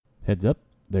Heads up,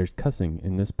 there's cussing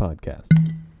in this podcast.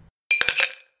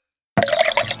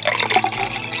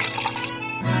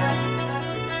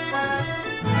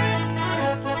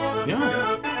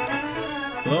 Yeah.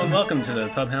 Hello and welcome to the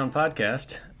Pubhound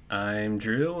Podcast. I'm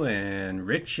Drew and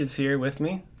Rich is here with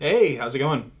me. Hey, how's it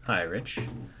going? Hi, Rich.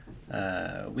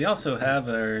 We also have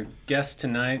our guest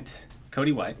tonight,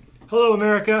 Cody White. Hello,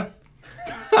 America.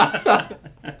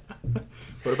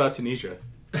 What about Tunisia?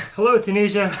 Hello,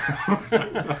 Tunisia.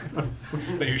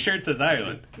 But your shirt says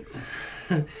Ireland.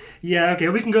 Yeah, okay,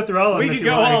 we can go through all of them. We can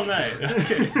go all night.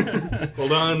 Okay.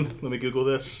 Hold on, let me Google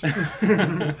this.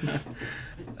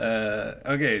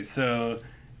 Okay, so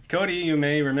Cody, you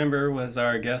may remember, was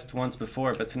our guest once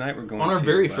before, but tonight we're going On to... our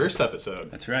very first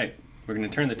episode. That's right. We're going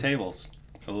to turn the tables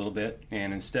a little bit,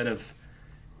 and instead of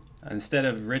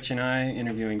Rich and I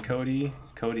interviewing Cody,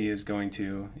 Cody is going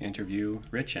to interview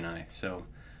Rich and I. So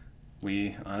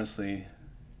we honestly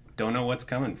don't know what's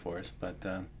coming for us, but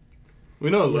We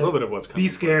know a little bit of what's coming. Be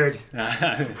scared.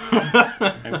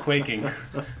 I'm quaking.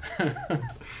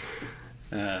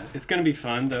 It's going to be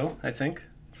fun, though, I think.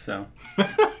 So,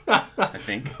 I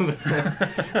think.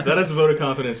 That is a vote of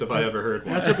confidence if I ever heard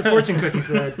one. That's what the fortune cookie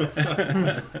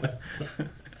said.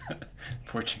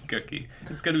 Fortune cookie.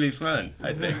 It's going to be fun,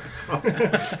 I think.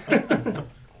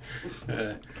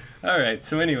 All right,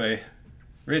 so anyway,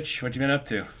 Rich, what you been up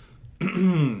to?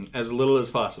 As little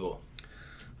as possible.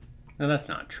 No, that's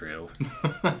not true.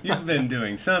 You've been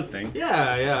doing something.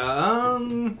 Yeah.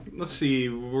 Let's see.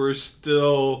 We're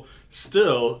still.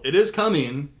 It is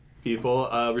coming, people.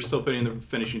 We're still putting the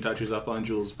finishing touches up on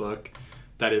Jules' book.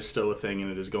 That is still a thing,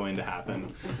 and it is going to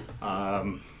happen.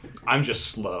 I'm just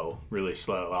slow, really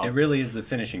slow. It really is the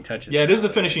finishing touches. Yeah, it is the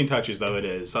finishing touches, though. It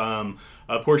is. A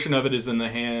portion of it is in the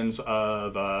hands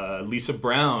of Lisa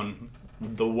Brown,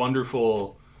 the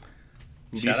wonderful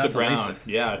Lisa Brown. Lisa.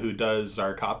 Yeah, who does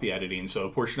our copy editing. So a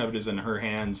portion of it is in her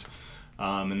hands,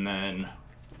 and then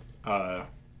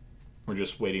we're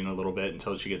just waiting a little bit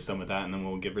until she gets done with that, and then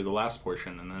we'll give her the last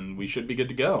portion, and then we should be good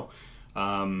to go.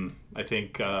 I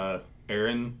think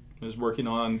Aaron is working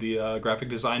on the graphic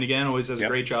design again. Always does a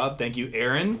great job. Thank you,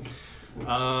 Aaron.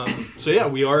 So yeah,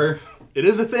 we are. It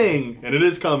is a thing, and it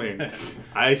is coming.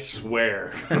 I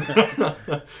swear.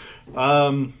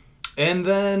 And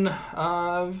then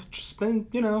I've just been,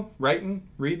 writing,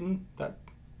 reading that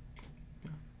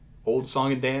old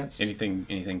song and dance. Anything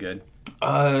good?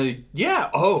 Yeah.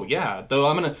 Oh, yeah. Though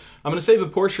I'm gonna save a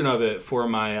portion of it for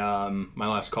my my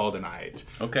last call tonight.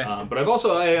 Okay. But I've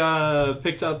also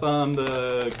picked up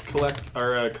the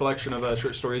collection of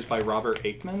short stories by Robert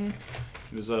Aickman.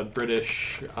 He was a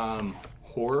British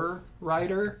horror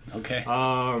writer. Okay.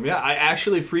 Yeah, I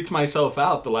actually freaked myself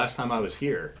out the last time I was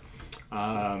here.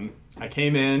 I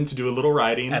came in to do a little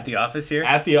writing At the office here?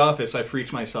 At the office. I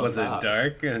freaked myself Was out. it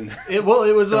dark and It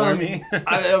was stormy?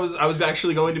 I was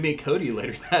actually going to meet Cody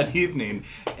later that evening,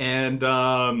 and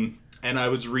I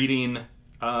was reading.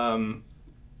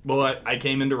 I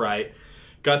came in to write.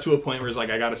 Got to a point where it's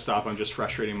like, I got to stop. I'm just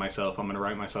frustrating myself. I'm going to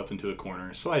write myself into a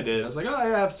corner. So I did. I was like, I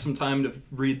have some time to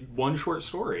read one short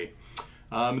story.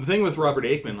 The thing with Robert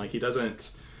Aickman, he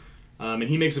doesn't. And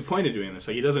he makes a point of doing this.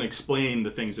 He doesn't explain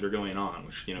the things that are going on,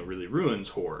 which really ruins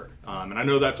horror. And I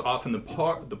know that's often the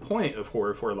point of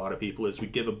horror for a lot of people is we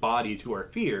give a body to our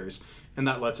fears, and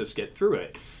that lets us get through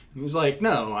it. And he's like,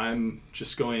 no, I'm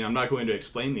not going to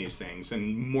explain these things.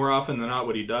 And more often than not,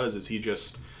 what he does is he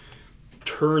just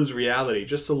turns reality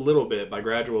just a little bit by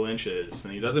gradual inches,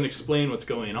 and he doesn't explain what's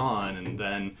going on. And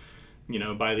then,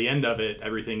 by the end of it,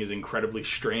 everything is incredibly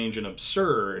strange and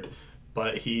absurd.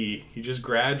 But he just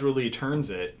gradually turns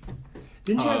it.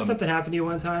 Didn't you have something happen to you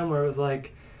one time where it was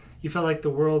like, you felt like the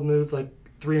world moved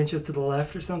 3 inches to the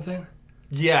left or something?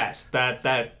 Yes, that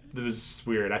was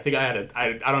weird. I think I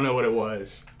don't know what it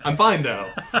was. I'm fine though.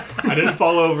 I didn't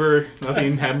fall over,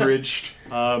 nothing hemorrhaged.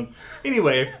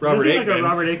 Anyway, Robert Does it Aickman. seem like a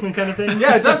Robert Aickman kind of thing?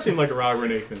 Yeah, it does seem like a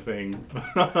Robert Aickman thing.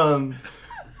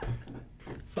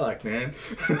 Fuck, man.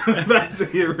 Back to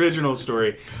the original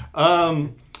story.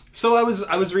 So I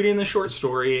was reading the short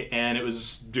story, and it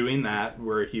was doing that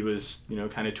where he was,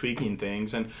 kind of tweaking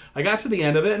things. And I got to the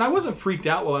end of it, and I wasn't freaked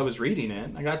out while I was reading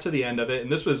it. I got to the end of it,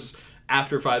 and this was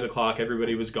after 5 o'clock.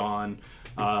 Everybody was gone.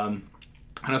 And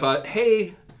I thought,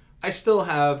 hey, I still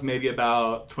have maybe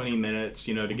about 20 minutes,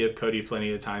 to give Cody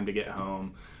plenty of time to get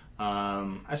home.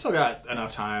 I still got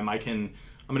enough time. I'm going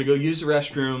to go use the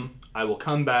restroom. I will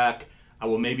come back. I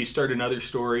will maybe start another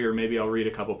story, or maybe I'll read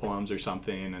a couple poems or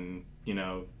something, and,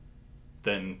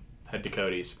 then head to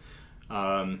Cody's.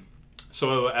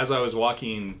 So as I was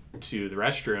walking to the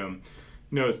restroom,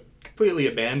 it's completely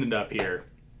abandoned up here.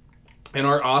 And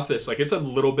our office, like, it's a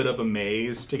little bit of a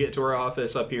maze to get to our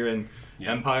office up here in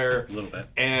Empire. A little bit.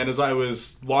 And as I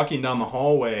was walking down the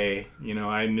hallway, you know,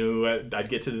 I knew I'd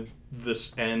get to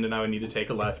this end and I would need to take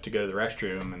a left to go to the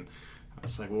restroom. And I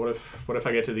was like, well, what if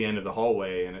I get to the end of the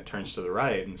hallway and it turns to the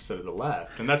right instead of the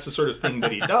left? And that's the sort of thing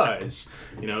that he does.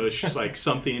 You know, it's just like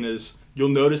you'll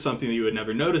notice something that you would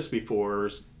never notice before, or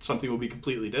something will be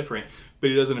completely different, but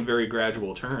he does it in very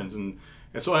gradual turns. And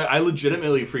so I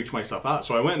legitimately freaked myself out.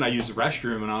 So I went and I used the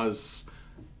restroom, and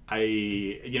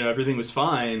you know, everything was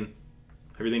fine.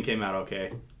 Everything came out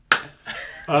okay.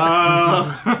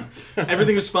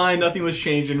 Everything was fine. Nothing was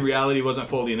changing. Reality wasn't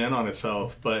folding in on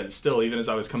itself. But still, even as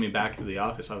I was coming back to the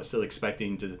office, I was still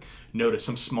expecting to notice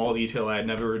some small detail I had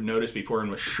never noticed before and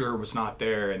was sure was not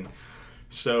there. And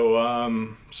so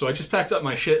I just packed up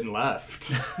my shit and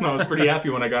left. And I was pretty happy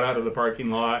when I got out of the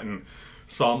parking lot and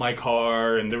saw my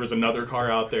car, and there was another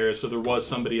car out there, so there was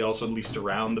somebody else at least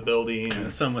around the building. And the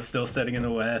sun was still setting in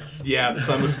the west. Yeah, the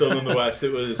sun was still in the west.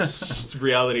 It was,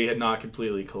 reality had not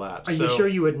completely collapsed. Are you sure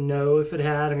you would know if it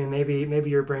had? I mean, maybe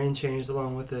your brain changed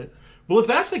along with it. Well, if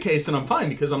that's the case, then I'm fine,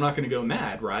 because I'm not going to go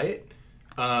mad, right?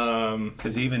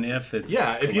 Because even if it's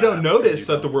if you don't notice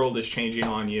that the world is changing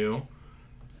on you,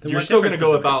 you're still going to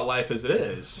go about life as it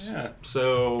is. Yeah.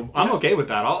 So I'm okay with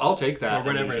that. I'll take that. Or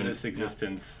whatever illusion. this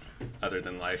existence other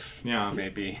than life may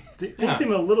be. Things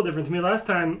seem a little different to me. Last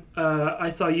time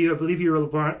I saw you, I believe you were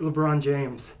LeBron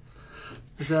James.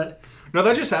 Is that? No,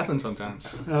 that just happens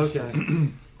sometimes. Okay.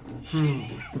 You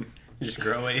just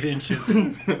grow 8 inches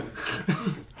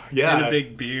Yeah. and a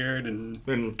big beard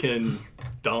and can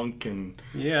dunk and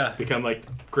yeah, become like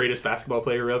greatest basketball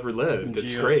player who ever lived.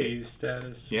 It's GOT great.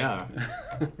 status. Yeah.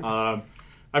 I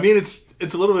mean, it's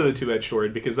a little bit of a two-edged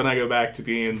sword, because then I go back to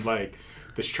being like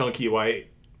this chunky white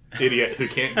idiot who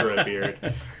can't grow a beard.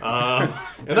 And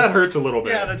that hurts a little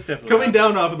bit. Yeah, that's definitely coming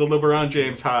down off of the LeBron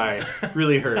James high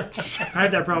really hurts. I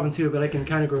have that problem too, but I can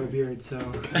kind of grow a beard, so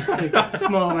take a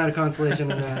small amount of consolation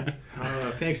in that.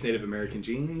 Thanks, Native American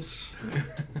genes.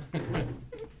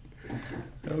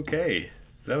 Okay,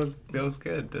 that was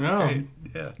good. That's No. great.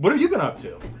 Yeah, What have you been up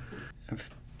to? I've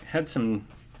had some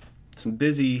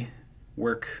busy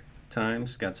work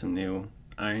times. Got some new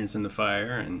irons in the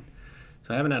fire, and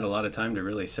so I haven't had a lot of time to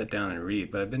really sit down and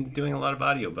read. But I've been doing a lot of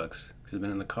audiobooks because I've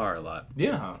been in the car a lot.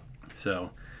 Yeah.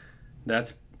 So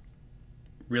that's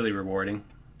really rewarding.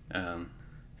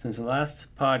 Since the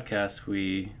last podcast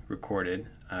we recorded,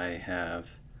 I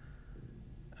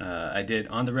did,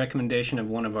 on the recommendation of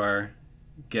one of our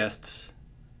guests,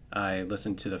 I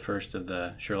listened to the first of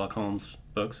the Sherlock Holmes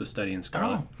books, A Study in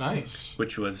Scarlet. Oh, nice.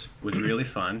 Which was really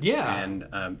fun. Yeah. And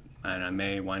I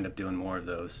may wind up doing more of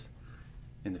those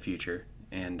in the future.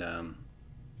 And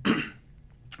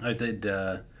I did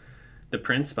The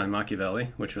Prince by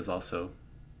Machiavelli, which was also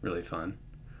really fun.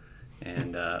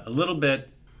 And a little bit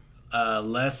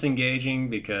less engaging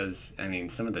because, I mean,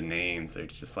 some of the names are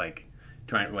just like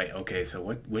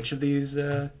so which of these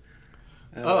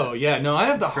Oh yeah, no, I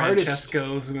have the hardest.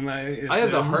 I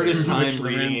have the hardest time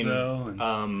reading,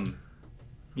 and...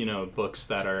 books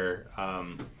that are,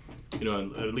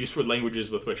 at least for languages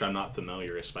with which I'm not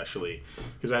familiar, especially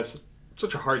because I have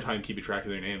such a hard time keeping track of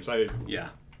their names. I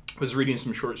was reading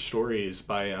some short stories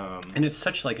by, and it's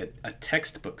such like a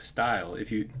textbook style.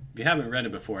 If you haven't read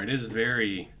it before, it is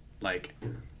very like,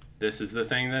 this is the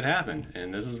thing that happened,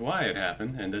 and this is why it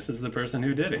happened, and this is the person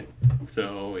who did it.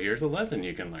 So here's a lesson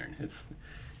you can learn. It's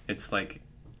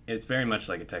very much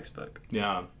like a textbook.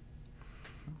 Yeah.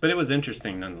 But it was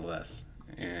interesting nonetheless,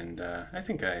 and I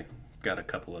think I got a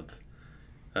couple of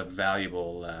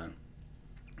valuable,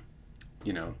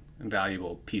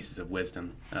 valuable pieces of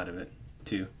wisdom out of it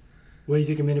too. Ways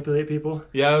you can manipulate people.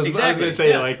 Yeah, I was going to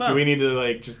say, do we need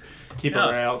to just keep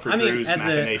our eye out for Drew's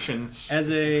machinations?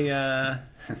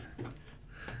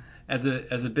 As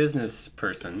a business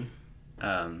person,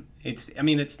 it's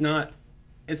not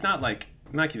like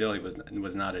Machiavelli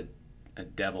was not a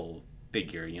devil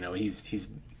figure. He's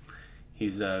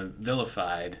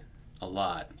vilified a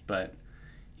lot, but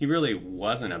he really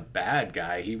wasn't a bad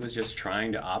guy. He was just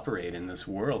trying to operate in this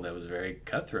world that was very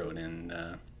cutthroat, and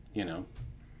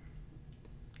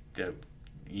that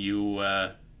you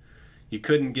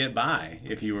couldn't get by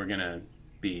if you were gonna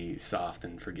be soft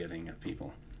and forgiving of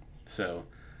people. So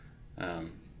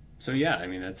yeah, I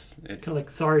mean, that's it. Kind of like,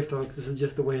 sorry folks, this is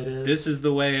just the way it is. This is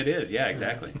the way it is. Yeah,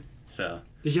 exactly. So.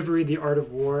 Did you ever read The Art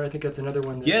of War? I think that's another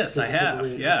one. Yes, I have.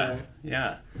 Yeah, okay.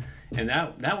 Yeah. And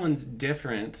that one's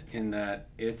different in that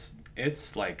it's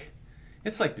like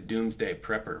the Doomsday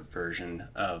Prepper version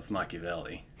of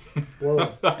Machiavelli.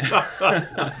 Whoa.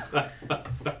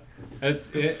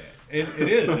 It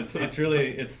is. It's really.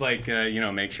 It's like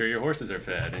make sure your horses are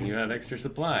fed and you have extra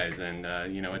supplies, and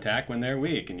attack when they're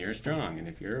weak and you're strong, and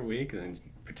if you're weak, then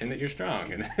pretend that you're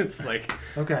strong, and it's like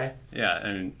Okay. yeah,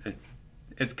 and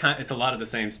it's a lot of the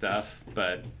same stuff,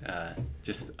 but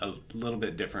just a little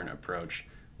bit different approach.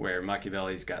 Where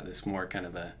Machiavelli's got this more kind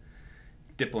of a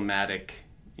diplomatic,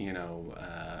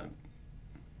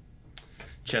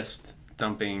 chest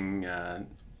thumping,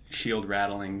 shield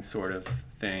rattling sort of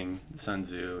thing. Sun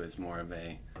Tzu is more of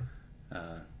a,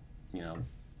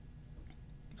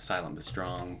 silent but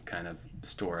strong, kind of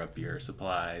store up your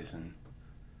supplies and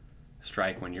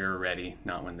strike when you're ready,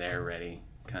 not when they're ready,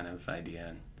 kind of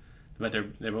idea. But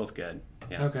they're both good.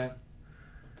 Yeah. Okay.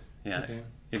 Yeah. Okay.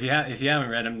 If you haven't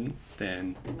read them,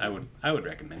 then I would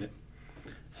recommend it.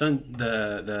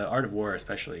 The Art of War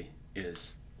especially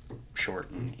is short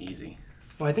and easy.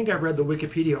 Well, I think I've read the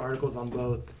Wikipedia articles on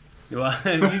both. Well,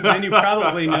 then you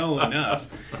probably know enough.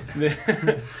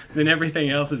 Then everything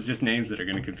else is just names that are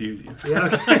going to confuse you. Yeah.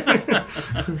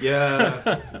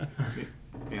 Okay.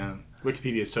 Yeah.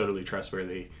 Wikipedia is totally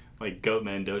trustworthy. Like, goat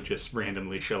men don't just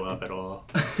randomly show up at all.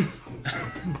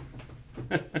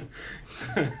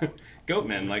 Goat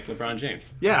men like LeBron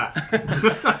James. Yeah.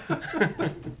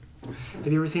 Have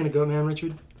you ever seen a goat man,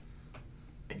 Richard?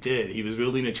 I did. He was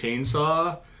wielding a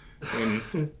chainsaw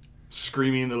and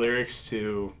screaming the lyrics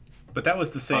to... But that was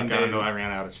the same day. I don't know. I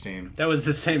ran out of steam. That was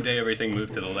the same day everything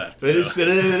moved to the left. It is.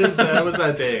 That was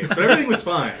that day. But everything was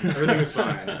fine. Everything was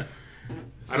fine.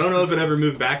 I don't know if it ever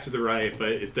moved back to the right, but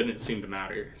it didn't seem to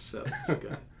matter. So it's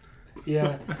good.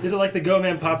 Yeah. Did it like the goat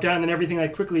man popped out and then everything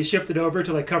like quickly shifted over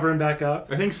to like cover him back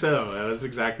up? I think so. That's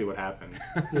exactly what happened.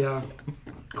 Yeah.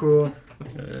 Cool.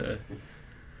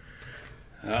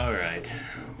 All right.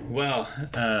 Well,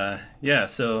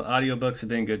 so audiobooks have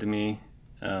been good to me.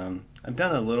 I've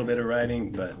done a little bit of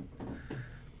writing,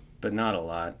 but not a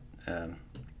lot.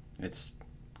 It's,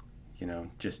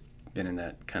 just been in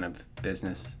that kind of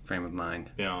business frame of mind.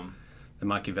 Yeah. The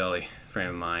Machiavelli frame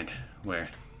of mind, where...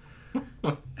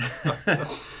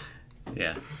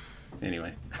 yeah.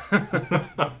 Anyway.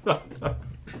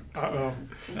 Uh-oh.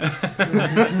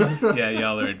 Yeah,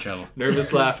 y'all are in trouble.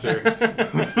 Nervous laughter.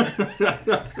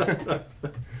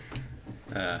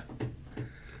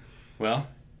 Well,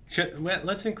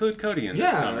 let's include Cody in this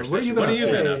Yeah, conversation. what have you What have you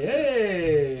been up to?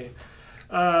 Hey.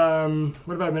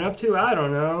 What have I been up to? I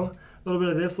don't know. A little bit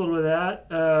of this, a little bit of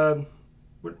that.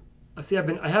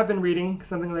 I have been reading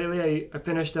something lately. I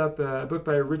finished up a book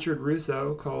by Richard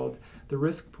Russo called The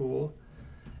Risk Pool,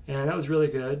 and that was really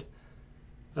good.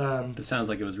 This sounds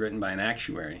like it was written by an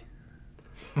actuary.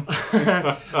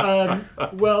 Well,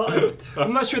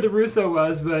 I'm not sure the Russo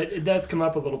was, but it does come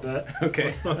up a little bit.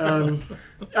 Okay.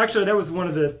 Actually, that was one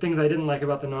of the things I didn't like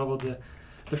about the novel.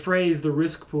 The phrase "the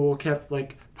risk pool" kept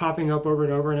like popping up over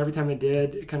and over, and every time it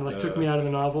did, it kind of like took me out of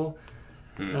the novel.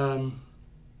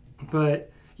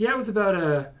 But yeah, it was about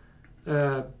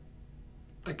a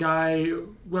guy.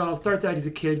 Well, it starts out he's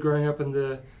a kid growing up in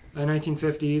the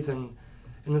 1950s and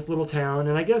in this little town.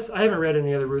 And I guess I haven't read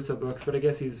any other Russo books, but I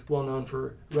guess he's well known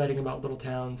for writing about little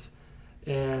towns.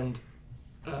 And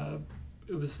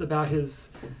it was about his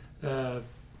the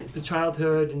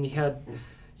childhood, and he had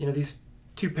these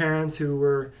two parents who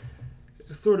were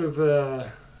sort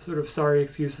of sorry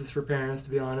excuses for parents, to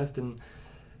be honest. And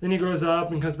then he grows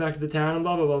up and comes back to the town and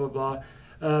blah blah blah blah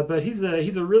blah. But he's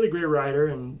a really great writer,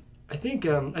 and I think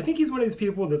he's one of these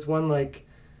people that's won like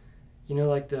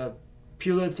the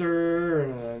Pulitzer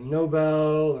and a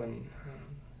Nobel and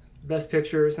Best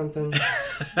Picture or something.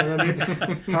 Maybe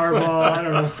Powerball. I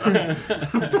don't know.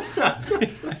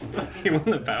 He won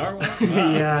the Powerball?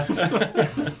 Wow. Yeah.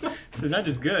 So he's not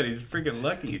just good; he's freaking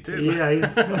lucky too.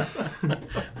 Yeah.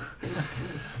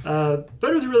 But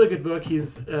it was a really good book.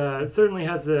 He's certainly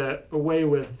has a way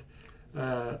with.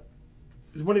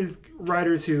 He's one of these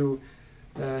writers who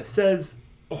says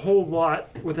a whole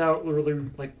lot without really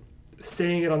like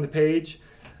saying it on the page,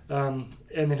 and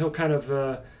then he'll kind of.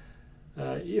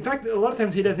 In fact, a lot of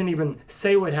times he doesn't even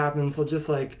say what happens. He'll just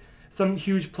like some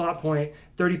huge plot point.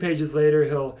 30 pages later,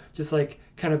 he'll just like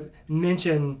kind of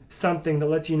mention something that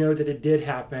lets you know that it did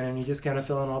happen, and you just kind of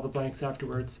fill in all the blanks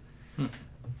afterwards.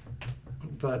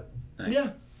 But Nice.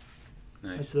 yeah,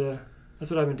 Nice. that's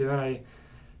what I've been doing.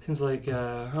 Seems like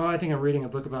I think I'm reading a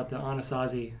book about the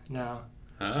Anasazi now.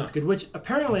 Oh. That's good. Which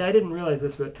apparently I didn't realize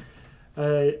this, but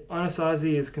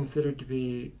Anasazi is considered to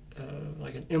be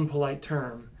like an impolite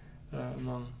term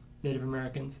among Native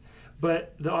Americans.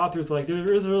 But the author's like, there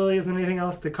really isn't anything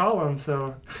else to call them,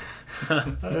 so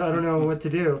I don't know what to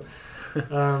do.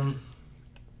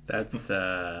 That's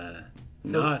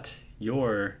not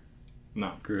your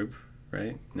No. group,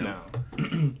 right? No.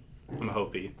 I'm a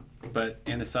Hopi. But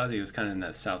Anasazi was kind of in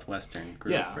that southwestern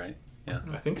group, Yeah. right? Yeah.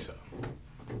 I think so.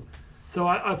 So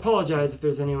I apologize if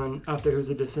there's anyone out there who's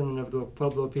a descendant of the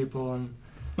Pueblo people and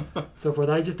so forth.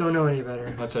 I just don't know any better.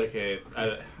 That's okay.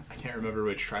 I can't remember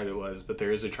which tribe it was, but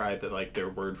there is a tribe that like their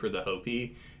word for the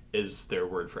Hopi is their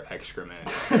word for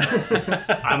excrement.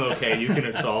 I'm okay. You can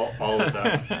assault all of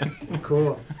them.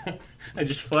 Cool. I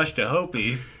just flushed a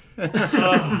Hopi.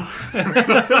 Yeah,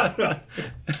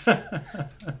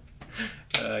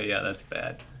 that's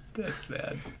bad. That's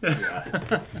bad.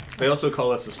 Yeah. They also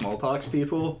call us the smallpox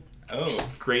people. Oh. Which is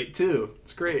great too.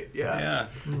 It's great. Yeah.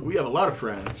 Yeah. We have a lot of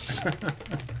friends.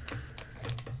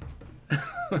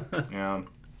 Yeah.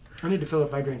 I need to fill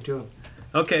up my drink too.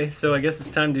 Okay, so I guess it's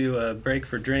time to break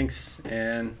for drinks,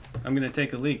 and I'm going to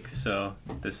take a leak, so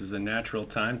this is a natural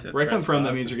time to Where I come press from,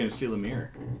 that pause. means you're going to steal a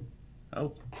mirror.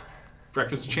 Oh,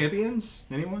 Breakfast of Champions?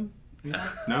 Anyone? No?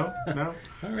 No? I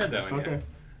haven't read that one Okay. yet.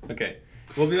 Okay,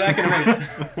 we'll be back in a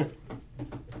minute.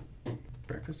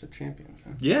 Breakfast of Champions,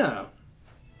 huh? Yeah.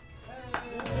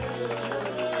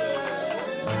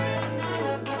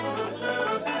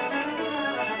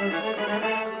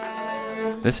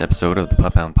 This episode of the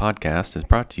Pup Hound Podcast is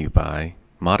brought to you by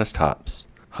Modest Hops.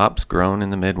 Hops grown in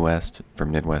the Midwest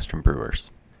from Midwestern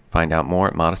brewers. Find out more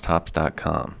at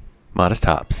modesthops.com. Modest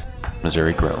Hops,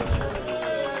 Missouri grown.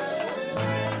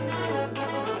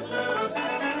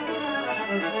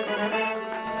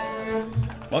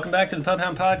 Welcome back to the Pup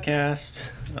Hound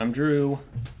Podcast. I'm Drew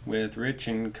with Rich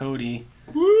and Cody.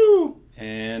 Woo!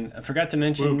 And I forgot to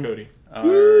mention... Woo, Cody.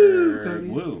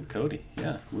 Woo, Cody.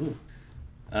 Yeah, woo.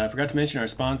 I forgot to mention our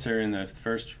sponsor in the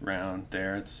first round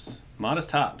there. It's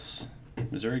Modest Hops,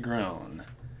 Missouri grown,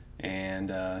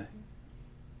 and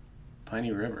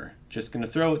Piney River. Just gonna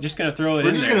throw it We're in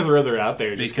just there going to throw that out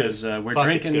there. Just because we're fuck, it's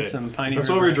drinking good. some Piney That's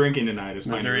River. what we're drinking tonight is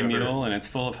Missouri Piney River. Mule, and it's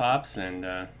full of hops,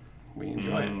 and we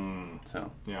enjoy it.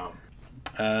 So. Yeah.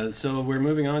 So we're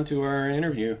moving on to our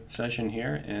interview session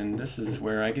here, and this is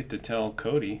where I get to tell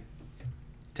Cody,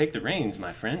 take the reins,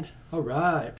 my friend. All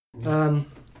right. I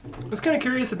was kind of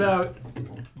curious about,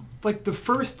 like, the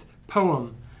first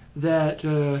poem that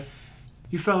you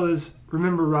fellas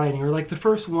remember writing, or like the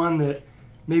first one that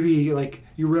maybe like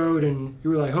you wrote and you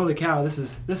were like, "Holy cow, this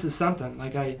is something!"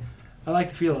 Like I like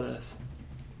the feel of this.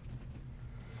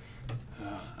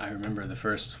 I remember the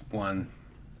first one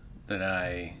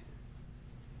the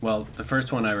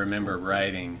first one I remember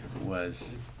writing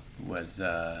was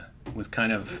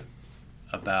kind of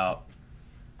about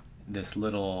this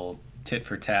little tit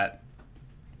for tat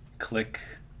clique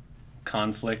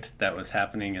conflict that was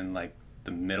happening in like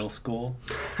the middle school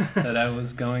that I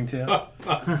was going to.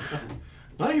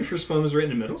 Wow, your first poem was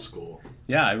written in middle school.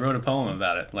 Yeah, I wrote a poem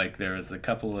about it. Like there was a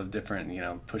couple of different,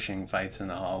 pushing fights in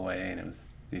the hallway, and it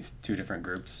was these two different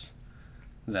groups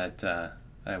that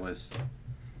I was,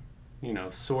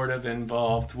 sort of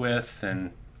involved with,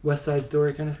 and West Side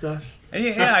Story kind of stuff.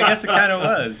 yeah, I guess it kind of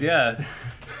was. Yeah.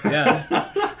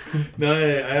 No,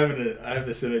 I have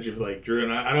this image of like Drew,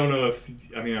 and I don't know if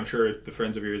I'm sure the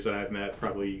friends of yours that I've met,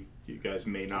 probably you guys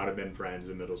may not have been friends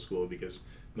in middle school because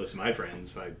most of my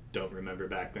friends I don't remember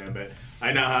back then, but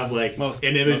I now have like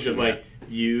an image of like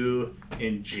you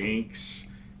and Jinx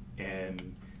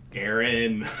and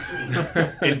Aaron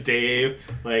and Dave,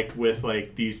 like with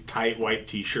like these tight white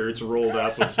t-shirts rolled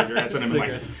up with cigarettes and I'm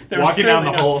like There were walking down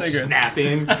the certainly no hall cigarettes.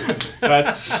 snapping.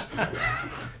 That's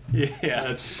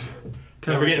That's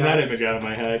never getting that image out of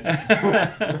my head.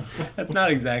 that's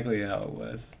not exactly how it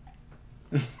was.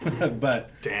 but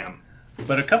Damn.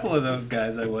 a couple of those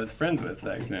guys I was friends with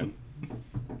back then,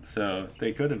 so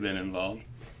they could have been involved.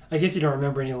 I guess you don't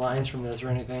remember any lines from this or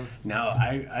anything. No,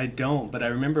 I don't, but I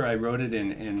remember I wrote it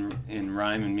in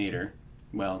rhyme and meter.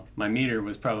 Well, my meter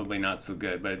was probably not so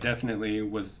good, but it definitely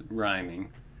was rhyming.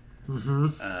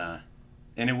 Mm-hmm.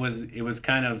 And it was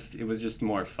just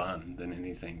more fun than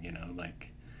anything, like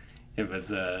it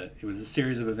was a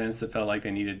series of events that felt like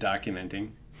they needed documenting.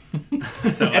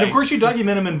 So And of course you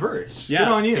document them in verse. yeah, Good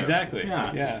on you. Exactly.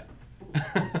 Yeah.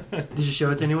 Did you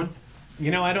show it to anyone?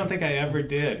 I don't think I ever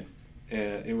did.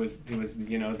 It was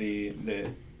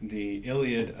the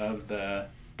Iliad of the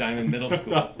Diamond Middle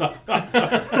School.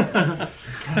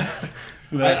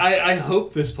 But I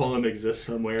hope this poem exists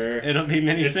somewhere. it'll be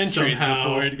many It's centuries somehow-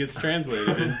 before it gets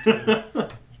translated into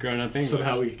grown-up English.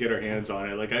 Somehow we could get our hands on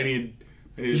it. Like I need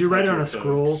Did you write it on a touch it,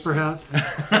 scroll, folks. perhaps?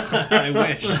 I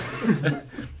wish.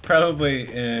 Probably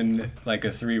in like a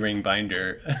 3-ring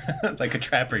binder, like a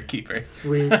trapper keeper.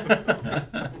 Sweet.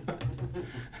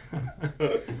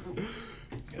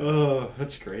 Oh,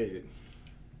 that's great.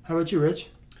 How about you, Rich?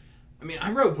 I mean,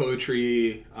 I wrote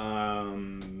poetry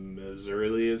as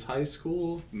early as high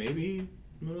school, maybe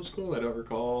middle school. I don't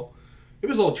recall. It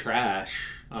was all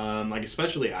trash. Like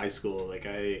especially high school. Like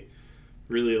I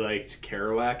really liked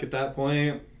Kerouac at that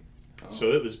point,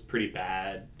 so it was pretty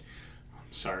bad.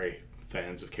 I'm sorry,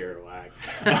 fans of Kerouac.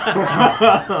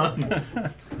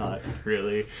 Not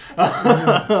really.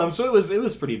 So it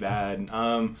was pretty bad.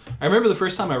 I remember the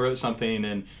first time I wrote something,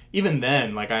 and even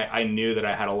then, like I knew that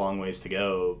I had a long ways to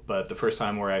go. But the first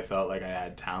time where I felt like I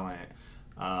had talent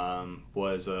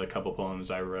was a couple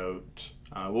poems I wrote.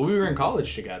 Well, we were in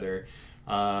college together.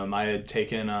 I had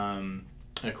taken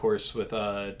a course with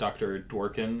Dr.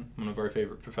 Dworkin, one of our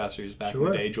favorite professors back in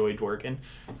the day, Joy Dworkin.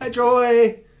 Hi,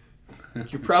 Joy!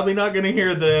 You're probably not going to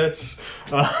hear this.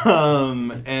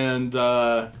 And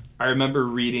I remember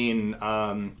reading,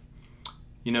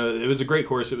 it was a great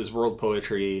course. It was world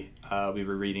poetry. We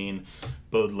were reading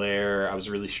Baudelaire. I was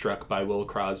really struck by Will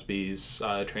Crosby's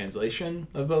translation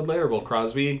of Baudelaire. Will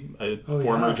Crosby, a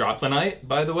former Joplinite,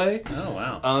 by the way. Oh,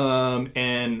 wow.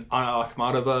 And Anna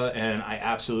Akhmatova, and I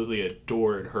absolutely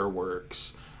adored her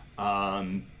works.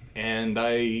 And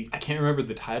I can't remember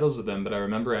the titles of them, but I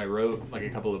remember I wrote like a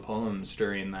couple of poems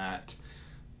during that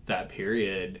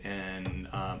period, and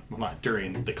well, not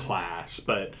during the class,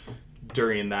 but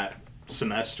during that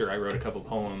semester I wrote a couple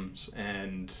poems,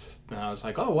 and I was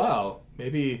like, oh wow,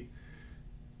 maybe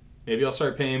I'll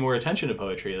start paying more attention to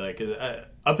poetry. Like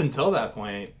up until that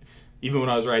point, even when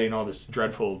I was writing all this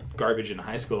dreadful garbage in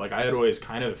high school, like I had always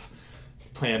kind of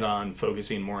planned on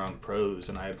focusing more on prose,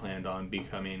 and I had planned on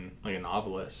becoming like a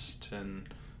novelist, and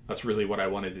that's really what I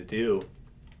wanted to do.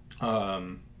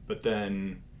 But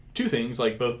then two things,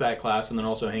 like both that class and then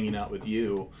also hanging out with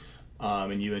you,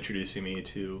 and you introducing me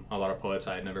to a lot of poets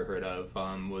I had never heard of,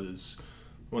 was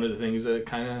one of the things that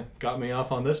kind of got me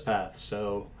off on this path.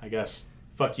 So I guess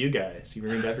fuck you guys, you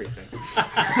ruined everything.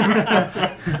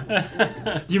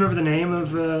 Do you remember the name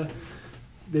of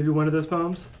maybe one of those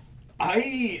poems?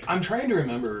 I'm trying to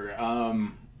remember.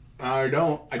 I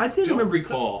don't remember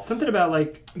recall. Something about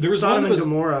like there was Sodom one that was,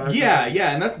 and Gomorrah. Yeah,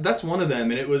 and that's one of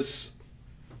them, and it was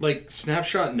like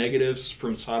snapshot negatives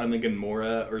from Sodom and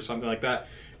Gomorrah or something like that.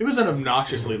 It was an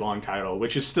obnoxiously long title,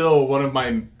 which is still one of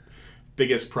my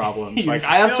biggest problems. Like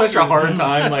I have such a hard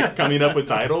time like coming up with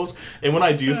titles, and when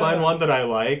I do find one that I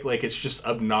like it's just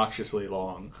obnoxiously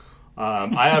long.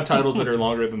 I have titles that are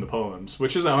longer than the poems,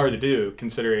 which isn't hard to do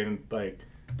considering like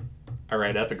I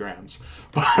write epigrams,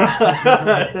 but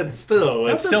it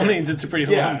still means it's a pretty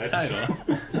long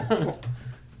title.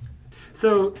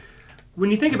 So, when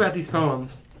you think about these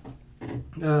poems,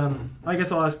 I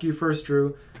guess I'll ask you first,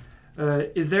 Drew.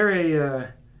 Is there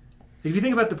if you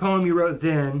think about the poem you wrote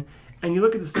then, and you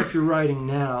look at the stuff you're writing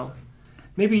now,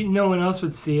 maybe no one else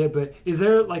would see it, but is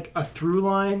there like a through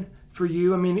line for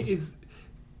you? I mean,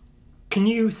 can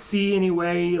you see any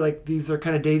way like these are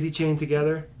kind of daisy chained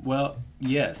together? Well,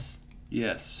 yes.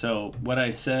 So what I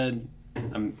said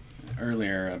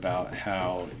earlier about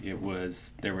how there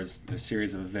was a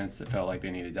series of events that felt like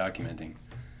they needed documenting,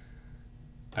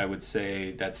 I would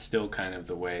say that's still kind of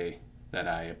the way that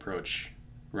I approach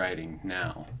writing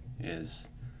now, is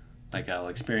like I'll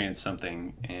experience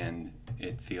something and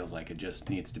it feels like it just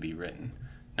needs to be written.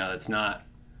 Now it's not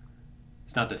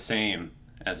the same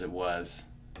as it was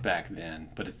back then,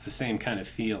 but it's the same kind of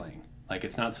feeling. Like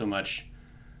it's not so much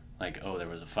like, oh, there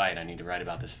was a fight, I need to write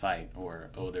about this fight, or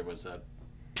oh, there was a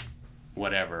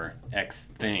whatever X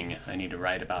thing, I need to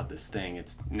write about this thing.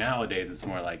 Nowadays it's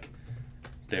more like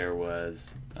there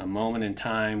was a moment in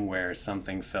time where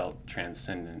something felt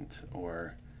transcendent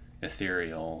or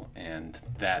ethereal, and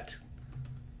that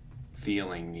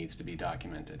feeling needs to be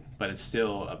documented, but it's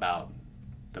still about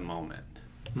the moment,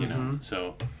 you know.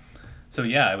 So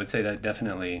yeah, I would say that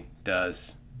definitely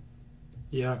does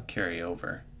carry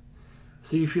over.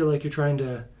 So you feel like you're trying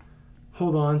to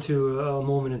hold on to a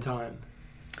moment in time.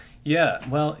 Yeah,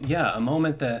 well, yeah, a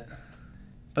moment that,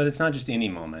 but it's not just any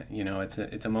moment, you know. It's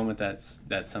a moment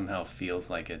that somehow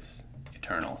feels like it's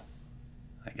eternal,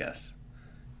 I guess,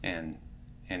 and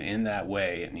in that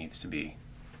way it needs to be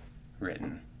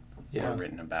written or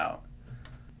written about.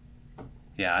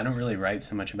 Yeah, I don't really write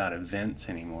so much about events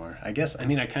anymore. I guess, I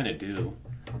mean, I kind of do,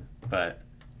 but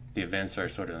the events are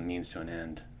sort of a means to an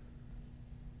end.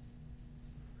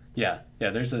 Yeah,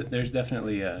 there's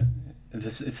definitely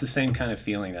it's the same kind of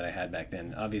feeling that I had back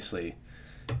then. Obviously,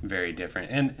 very different.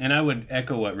 And I would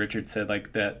echo what Richard said.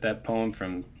 Like that poem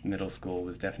from middle school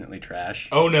was definitely trash.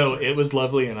 Oh no, it was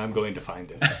lovely, and I'm going to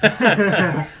find it.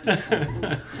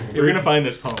 We're gonna find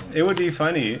this poem. It would be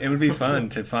funny. It would be fun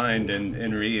to find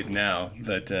and read now.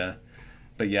 But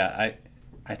yeah,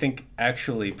 I think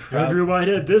actually Andrew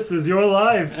Whitehead, this is your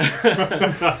life.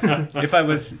 if I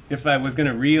was going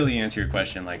to really answer your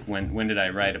question, like when did I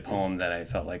write a poem that I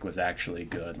felt like was actually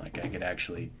good, like I could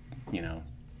actually, I'm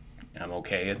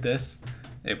okay at this,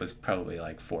 it was probably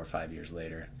like 4 or 5 years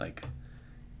later. Like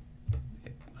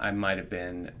I might have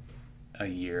been a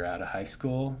year out of high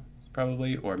school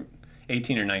probably, or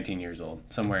 18 or 19 years old,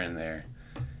 somewhere in there.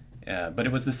 But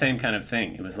it was the same kind of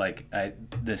thing. It was like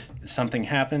something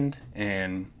happened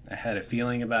and I had a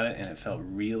feeling about it, and it felt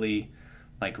really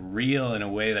like real in a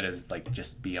way that is like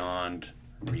just beyond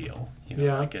real.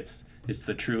 Like it's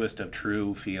the truest of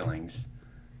true feelings,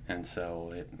 and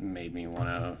so it made me want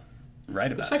to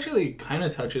write about This it. actually kind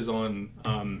of touches on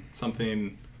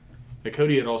something that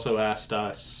Cody had also asked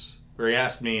us, or he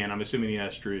asked me, and I'm assuming he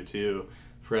asked Drew too,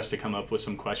 for us to come up with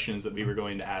some questions that we were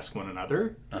going to ask one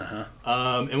another.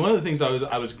 And one of the things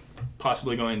I was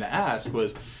possibly going to ask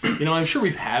was, I'm sure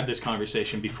we've had this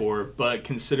conversation before, but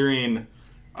considering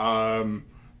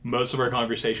most of our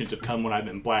conversations have come when I've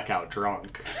been blackout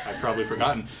drunk, I've probably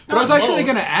forgotten. But I was actually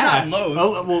going to ask. A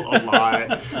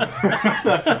lot.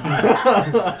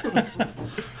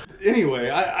 Anyway,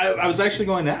 I was actually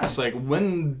going to ask, like,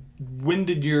 when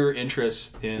did your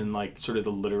interest in, like, sort of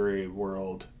the literary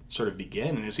world sort of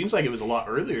begin? And it seems like it was a lot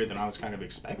earlier than I was kind of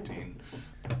expecting.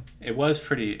 It was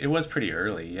pretty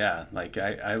early, yeah. Like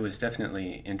I was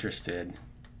definitely interested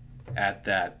at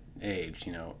that age,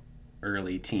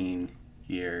 early teen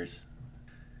years.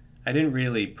 I didn't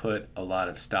really put a lot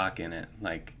of stock in it.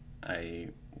 Like I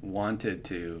wanted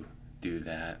to do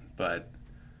that, but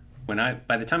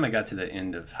by the time I got to the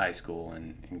end of high school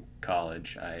and in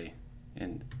college,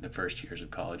 in the first years of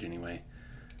college anyway,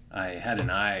 I had an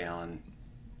eye on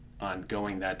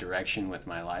going that direction with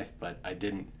my life, but I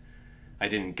didn't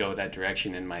go that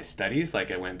direction in my studies.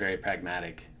 Like I went very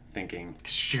pragmatic, thinking,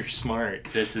 you're smart.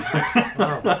 This is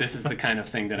the kind of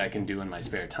thing that I can do in my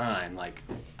spare time. Like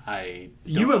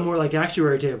You went more like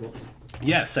actuary tables.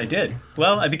 Yes, I did.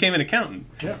 Well, I became an accountant.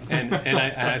 Yeah. And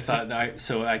I thought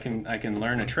I can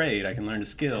learn a trade, I can learn a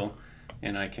skill,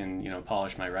 and I can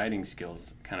polish my writing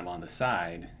skills kind of on the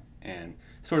side, and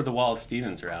sort of the Wallace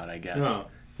Stevens route, I guess. Oh.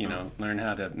 Learn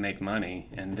how to make money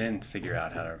and then figure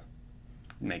out how to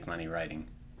make money writing.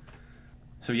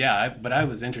 So yeah, but I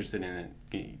was interested in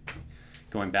it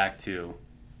going back to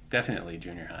definitely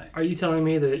junior high. Are you telling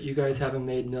me that you guys haven't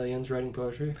made millions writing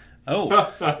poetry? Oh,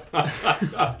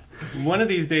 one of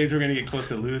these days we're going to get close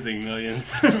to losing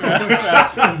millions. In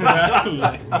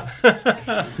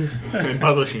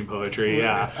publishing poetry,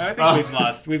 yeah. I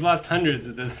think we've lost hundreds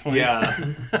at this point. Yeah,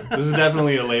 this is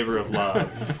definitely a labor of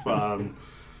love.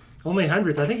 Only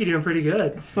hundreds. I think you're doing pretty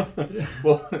good.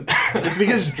 Well, it's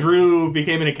because Drew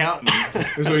became an accountant,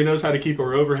 and so he knows how to keep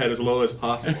our overhead as low as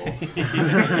possible.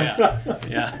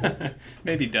 Yeah.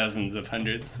 Maybe dozens of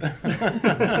hundreds.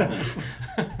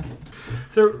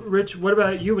 So, Rich, what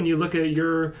about you when you look at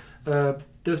your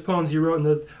those poems you wrote in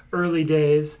those early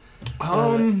days?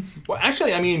 Well,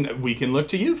 actually, I mean, we can look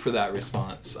to you for that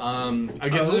response. I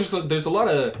guess there's a lot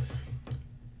of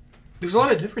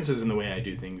differences in the way I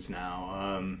do things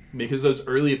now, because those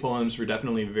early poems were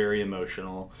definitely very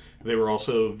emotional. They were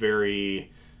also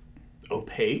very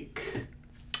opaque.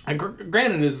 And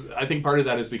granted, I think part of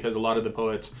that is because a lot of the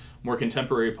poets, more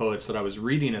contemporary poets that I was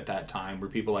reading at that time, were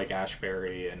people like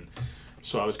Ashbery, and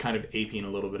so I was kind of aping a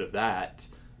little bit of that.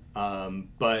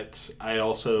 But I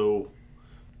also,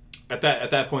 at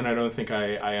that point, I don't think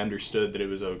I understood that it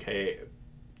was okay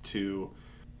to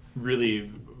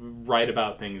really write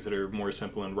about things that are more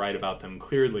simple and write about them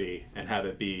clearly and have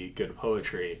it be good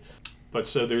poetry. But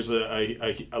so there's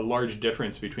a large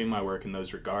difference between my work in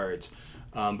those regards.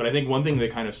 But I think one thing that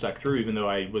kind of stuck through, even though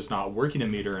I was not working in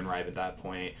meter and rhyme at that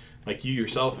point, like you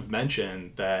yourself have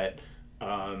mentioned that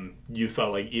you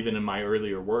felt like even in my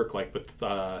earlier work, like with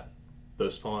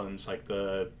those poems, like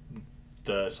the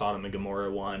Sodom and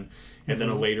Gomorrah one, and then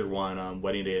a later one,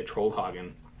 Wedding Day at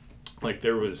Trollhagen, like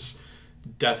there was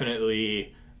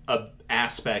definitely a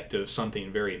aspect of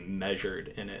something very measured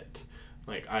in it.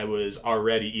 Like I was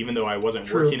already, even though I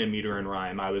wasn't working in meter and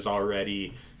rhyme, I was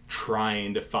already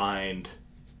trying to find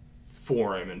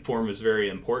form, and form was very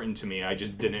important to me. I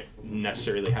just didn't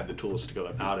necessarily have the tools to go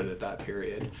about it at that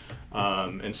period.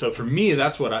 And so for me,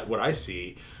 that's what I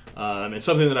see. It's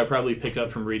something that I probably picked up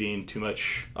from reading too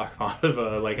much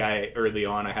Akhmatova. Early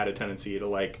on, I had a tendency to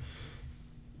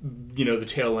the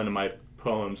tail end of my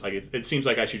poems, like it seems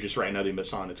like I should just write nothing but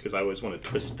sonnets because I always want to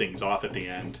twist things off at the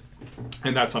end,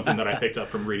 and that's something that I picked up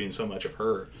from reading so much of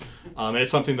her, and it's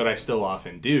something that I still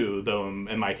often do, though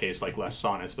in my case like less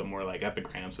sonnets but more like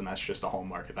epigrams, and that's just a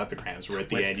hallmark of epigrams where at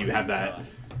the end you have that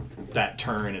that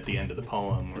turn at the end of the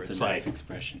poem where It's it's a like, nice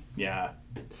expression. yeah,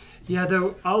 Yeah,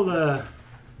 though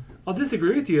I'll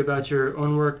disagree with you about your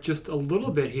own work just a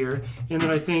little bit here, in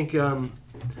that I think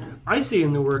I see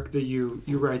in the work that you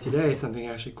write today something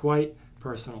actually quite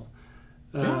personal.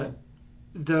 Though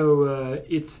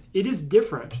it is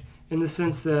different in the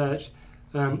sense that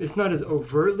it's not as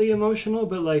overtly emotional,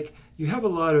 but like you have a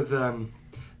lot of,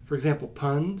 for example,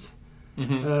 puns,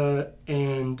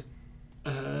 and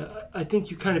I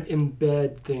think you kind of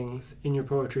embed things in your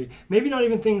poetry. Maybe not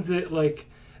even things that like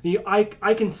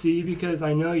I can see because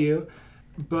I know you,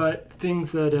 but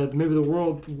things that maybe the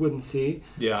world wouldn't see.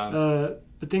 yeah.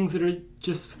 But things that are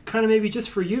just kind of maybe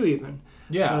just for you even.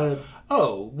 Yeah.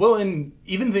 And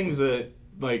even things that,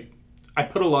 like, I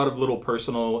put a lot of little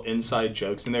personal inside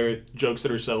jokes, and they're jokes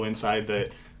that are so inside that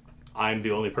I'm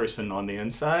the only person on the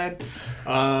inside.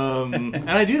 And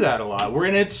I do that a lot.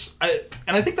 And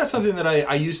I think that's something that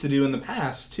I used to do in the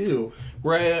past, too,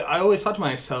 where I always thought to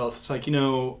myself, it's like,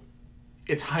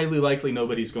 it's highly likely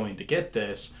nobody's going to get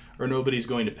this, or nobody's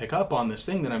going to pick up on this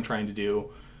thing that I'm trying to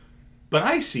do. But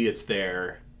I see it's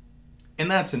there, and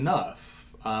that's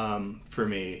enough for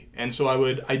me. And so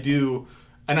I do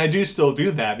still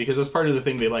do that because that's part of the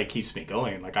thing that like keeps me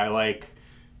going. Like I like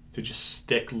to just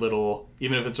stick little,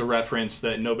 even if it's a reference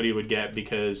that nobody would get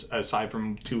because aside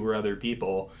from two or other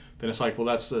people, then it's like, well,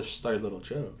 that's just our little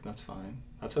joke. That's fine.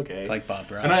 That's okay. It's like Bob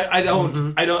Ross. And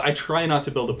I try not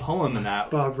to build a poem in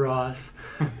that. Bob Ross.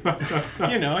 He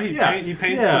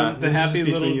paints the happy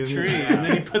little tree, and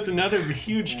then he puts another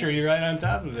huge tree right on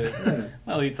top of it.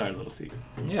 Well, it's our little secret.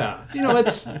 Yeah,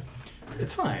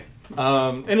 it's fine.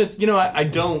 And it's I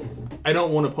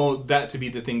don't want a poem that to be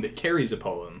the thing that carries a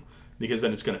poem because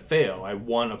then it's going to fail. I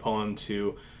want a poem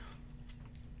to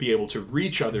be able to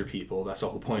reach other people. That's the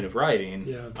whole point of writing.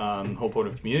 Yeah. Whole point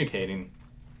of communicating.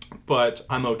 But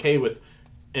I'm okay with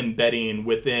embedding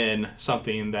within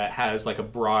something that has like a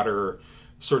broader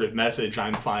sort of message.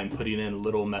 I'm fine putting in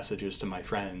little messages to my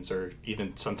friends or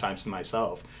even sometimes to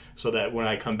myself so that when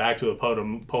I come back to a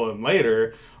poem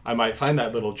later, I might find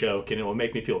that little joke and it will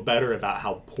make me feel better about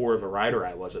how poor of a writer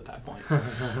I was at that point.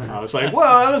 I was like,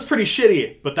 well, that was pretty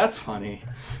shitty, but that's funny.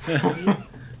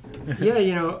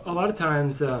 Yeah, a lot of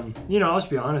times, I'll just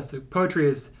be honest, poetry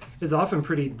is often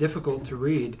pretty difficult to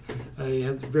read. It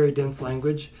has very dense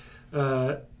language,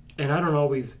 and I don't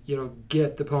always,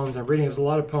 get the poems I'm reading. There's a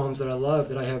lot of poems that I love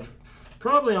that I have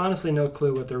probably honestly no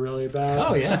clue what they're really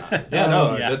about. Oh, yeah.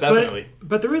 Yeah, definitely.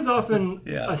 But there is often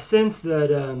a sense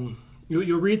that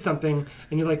you'll read something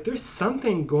and you're like, there's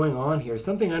something going on here,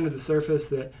 something under the surface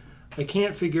that I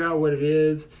can't figure out what it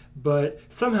is, but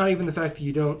somehow even the fact that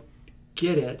you don't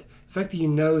get it, the fact that you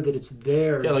know that it's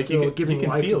there, is still giving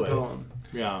life to the poem.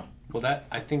 Yeah. Well,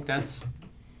 I think that's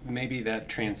maybe that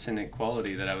transcendent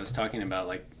quality that I was talking about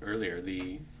like earlier.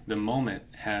 The moment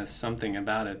has something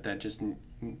about it that just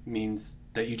means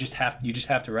that you just have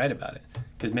to write about it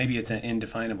because maybe it's an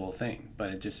indefinable thing, but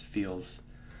it just feels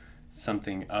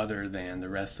something other than the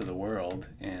rest of the world,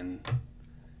 and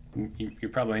you're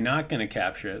probably not going to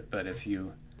capture it. But if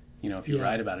you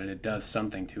write about it, it does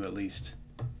something to at least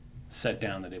set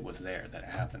down that it was there, that it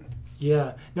happened.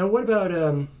 Yeah. Now, what about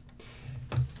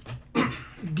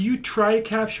do you try to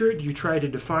capture it? Do you try to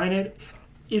define it?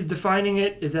 Is defining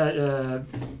it, is that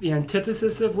the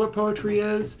antithesis of what poetry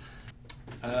is?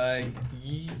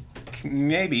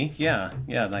 Maybe, yeah,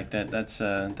 like that. That's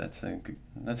a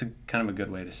kind of a good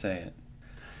way to say it.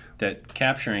 That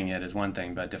capturing it is one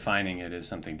thing, but defining it is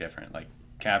something different. Like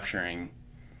capturing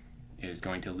is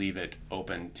going to leave it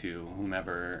open to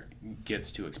whomever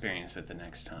gets to experience it the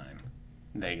next time.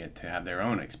 They get to have their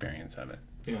own experience of it.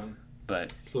 Yeah.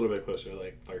 But it's a little bit closer to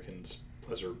like Larkin's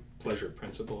pleasure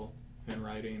principle in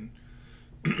writing,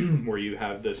 where you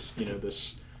have this,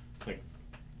 this like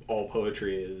all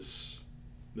poetry is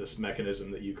this mechanism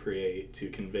that you create to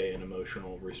convey an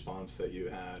emotional response that you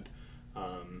had.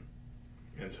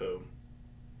 And so,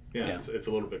 it's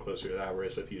a little bit closer to that,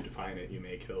 whereas if you define it, you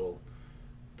may kill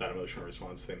that emotional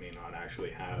response. They may not actually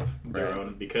have their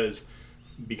own, because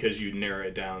you narrow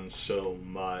it down so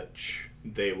much,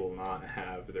 they will not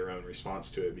have their own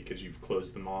response to it because you've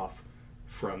closed them off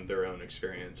from their own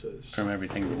experiences. From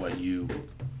everything but what you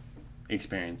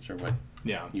experienced or what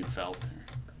you felt.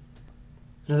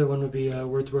 Another one would be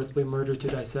Wordsworth's Murder to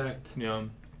Dissect. Yeah.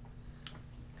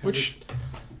 Which,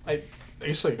 I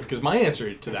guess, like, because my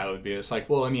answer to that would be, it's like,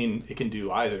 well, I mean, it can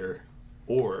do either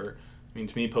or. I mean,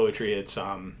 to me, poetry, it's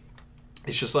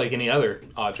just like any other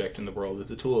object in the world.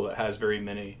 It's a tool that has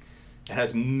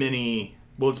many,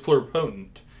 well, it's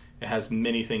pluripotent. It has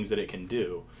many things that it can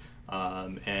do.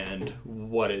 And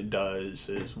what it does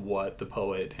is what the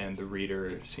poet and the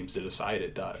reader seems to decide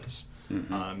it does.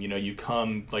 You know, you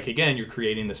come, like, again, you're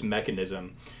creating this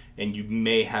mechanism, and you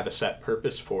may have a set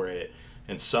purpose for it.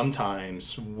 And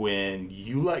sometimes when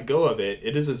you let go of it,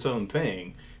 it is its own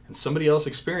thing. And somebody else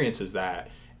experiences that.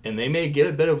 And they may get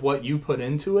a bit of what you put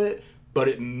into it, but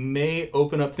it may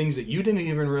open up things that you didn't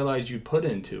even realize you put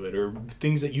into it, or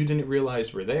things that you didn't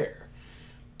realize were there.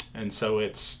 And so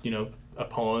it's, you know, a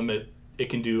poem, it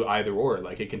can do either or.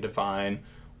 Like, it can define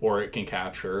or it can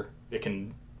capture. It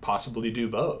can possibly do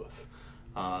both.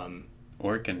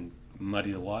 Or it can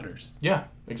muddy the waters. Yeah,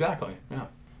 exactly. Yeah.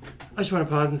 I just want to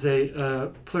pause and say,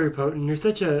 pluripotent, you're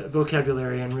such a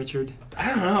vocabularian, Richard. I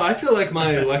don't know. I feel like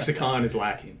my lexicon is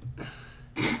lacking.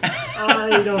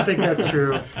 I don't think that's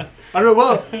true. I don't know.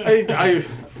 Well,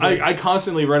 I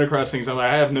constantly run across things. I'm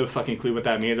like, I have no fucking clue what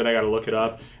that means, and I got to look it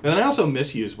up. And then I also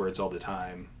misuse words all the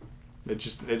time.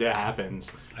 It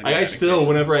happens. I still,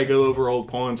 whenever I go over old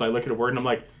poems, I look at a word and I'm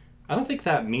like, I don't think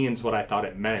that means what I thought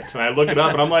it meant. And I look it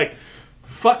up and I'm like,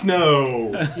 fuck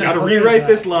no. Got to rewrite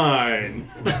this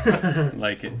line.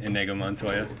 Like Inigo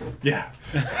Montoya. Yeah.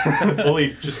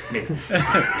 Only just me.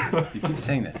 You keep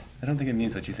saying that. I don't think it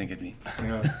means what you think it means.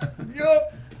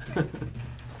 Yup.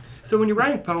 So when you're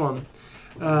writing a poem,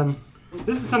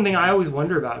 this is something I always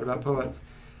wonder about poets.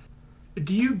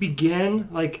 Do you begin,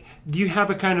 like, do you have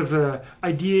a kind of a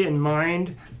idea in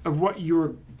mind of what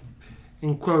you're,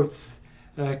 in quotes,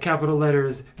 capital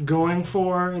letters, going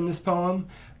for in this poem?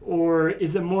 Or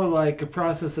is it more like a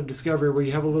process of discovery where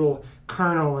you have a little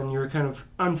kernel and you're kind of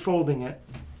unfolding it?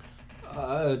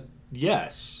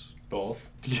 Yes.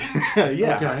 Both. Yeah. Okay.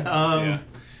 Yeah.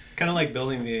 It's kind of like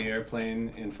building the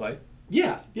airplane in flight.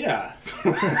 Yeah.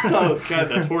 Oh, God,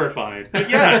 that's horrifying. But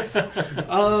yes.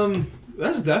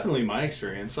 That's definitely my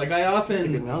experience. Like, That's a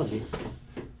good analogy.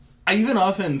 I even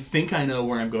often think I know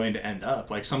where I'm going to end up.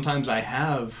 Like, sometimes I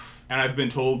have, and I've been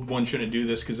told one shouldn't do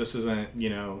this because this isn't, you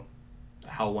know,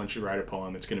 how one should write a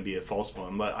poem. It's going to be a false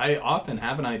poem. But I often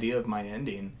have an idea of my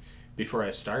ending before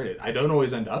I start it. I don't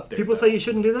always end up there. People say you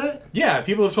shouldn't do that? Yeah,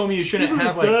 people have told me you shouldn't People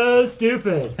have, are so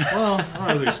stupid. well, I don't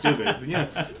know if they're stupid, but, you know,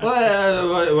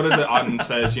 what is it Auden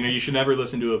says? You know, you should never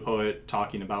listen to a poet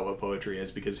talking about what poetry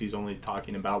is because he's only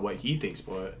talking about what he thinks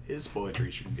his poetry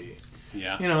should be.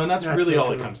 Yeah. You know, and that's really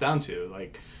all it comes down to.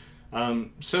 Like,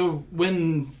 so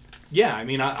when, yeah, I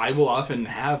mean, I will often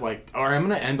have, like, or I'm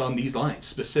going to end on these lines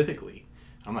specifically.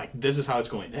 I'm like, this is how it's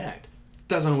going to end.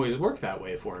 Doesn't always work that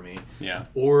way for me. Yeah.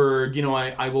 Or, you know,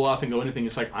 I will often go into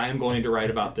things like, I am going to write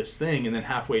about this thing, and then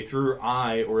halfway through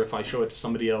or if I show it to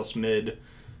somebody else mid-process,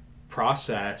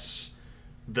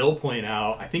 they'll point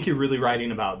out, I think you're really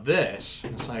writing about this.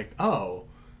 And it's like, oh,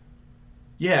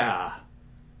 yeah.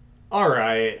 All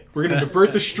right, we're going to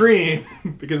divert the stream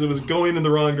because it was going in the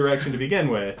wrong direction to begin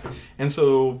with. And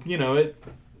so, you know,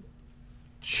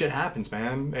 shit happens,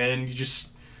 man. And you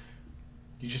just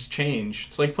change.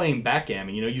 It's like playing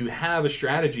backgammon. You know, you have a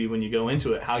strategy when you go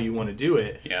into it, how you want to do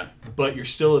it. Yeah. But you're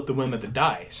still at the whim of the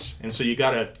dice. And so you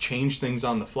got to change things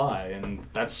on the fly. And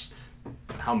that's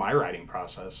how my writing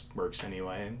process works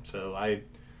anyway. So I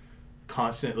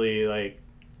constantly, like,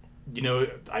 you know,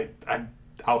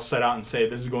 I'll set out and say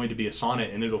this is going to be a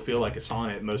sonnet, and it'll feel like a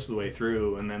sonnet most of the way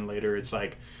through. And then later it's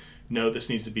like, no, this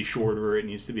needs to be shorter. It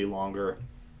needs to be longer.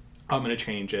 I'm going to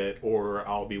change it. Or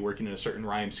I'll be working in a certain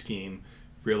rhyme scheme,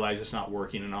 realize it's not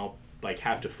working, and I'll like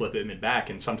have to flip it mid-back,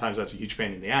 and sometimes that's a huge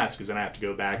pain in the ass because then I have to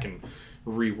go back and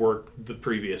rework the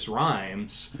previous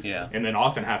rhymes, and then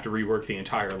often have to rework the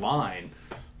entire line.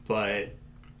 But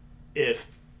if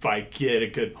I get a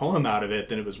good poem out of it,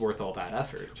 then it was worth all that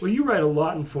effort. Well, you write a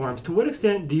lot in forms. To what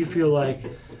extent do you feel like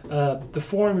the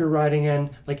form you're writing in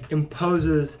like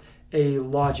imposes a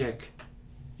logic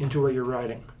into what you're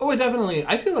writing? Oh,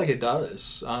 I feel like it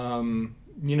does.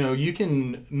 You know, you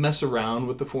can mess around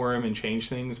with the form and change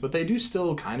things, but they do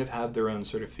still kind of have their own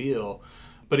sort of feel.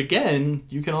 But again,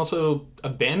 you can also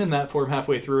abandon that form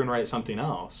halfway through and write something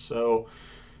else. So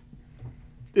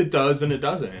it does and it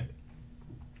doesn't.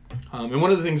 And one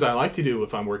of the things I like to do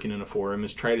if I'm working in a forum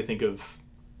is try to think of,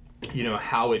 you know,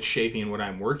 how it's shaping what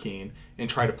I'm working and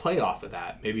try to play off of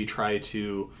that. Maybe try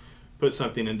to put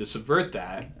something in to subvert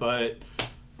that. But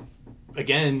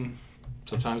again,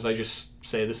 sometimes I just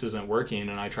say this isn't working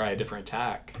and I try a different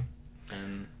tack.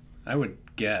 And I would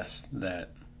guess that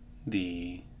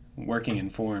the working in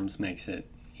forms makes it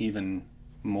even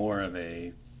more of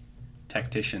a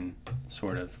tactician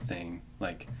sort of thing.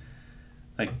 Like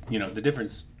you know, the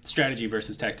difference, strategy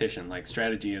versus tactician. Like,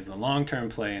 strategy is the long-term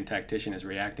play and tactician is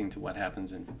reacting to what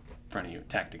happens in front of you.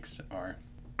 Tactics are,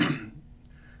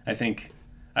 I think,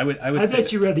 I would I say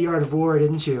bet you read The Art of War,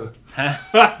 didn't you? You're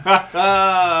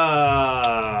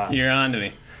on to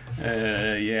me.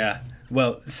 Yeah.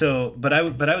 Well, so but I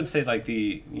would say like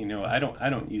I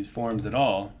don't use forms at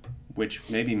all, which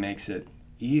maybe makes it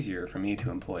easier for me to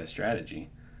employ a strategy,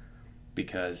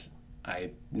 because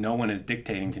no one is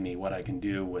dictating to me what I can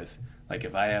do with, like,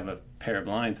 if I have a pair of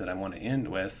lines that I want to end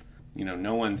with,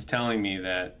 no one's telling me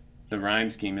that the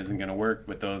rhyme scheme isn't going to work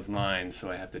with those lines,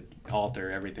 so I have to alter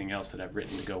everything else that I've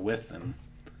written to go with them.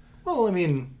 Well, I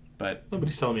mean, But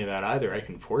nobody's telling me that either. I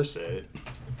can force it.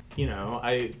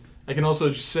 I can also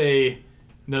just say,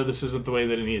 no, this isn't the way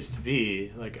that it needs to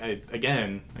be. I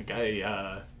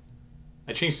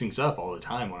change things up all the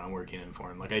time when I'm working in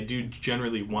form. Like, I do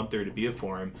generally want there to be a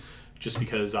form, just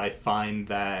because I find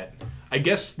that, I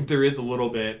guess there is a little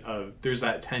bit of, there's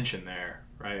that tension there,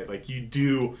 right? Like, you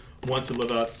do want to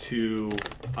live up to,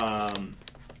 or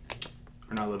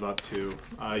not live up to,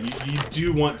 you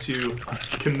do want to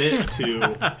commit to,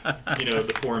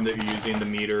 the form that you're using, the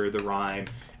meter, the rhyme,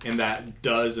 and that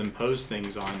does impose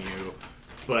things on you,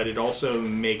 but it also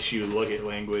makes you look at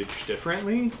language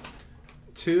differently,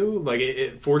 too. Like,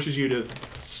 it forces you to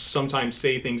sometimes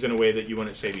say things in a way that you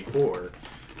wouldn't say before.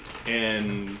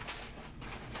 And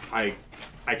I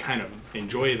kind of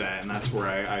enjoy that, and that's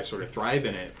where I sort of thrive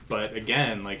in it. But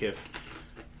again, like, if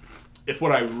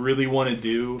what I really want to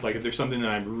do, like, if there's something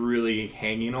that I'm really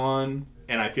hanging on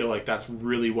and I feel like that's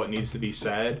really what needs to be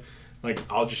said, like,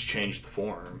 I'll just change the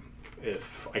form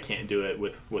if I can't do it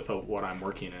with what I'm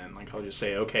working in. Like, I'll just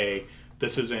say, okay,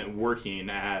 this isn't working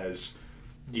as,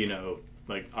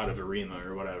 like, out of a rima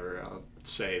or whatever. I'll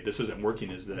say, this isn't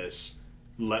working as this.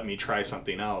 Let me try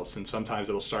something else. And sometimes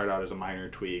it'll start out as a minor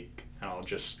tweak, and I'll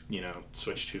just,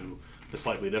 switch to a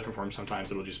slightly different form.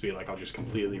 Sometimes it'll just be like, I'll just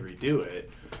completely redo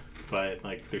it. But,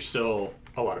 like, there's still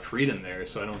a lot of freedom there,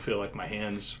 so I don't feel like my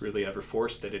hand's really ever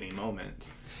forced at any moment.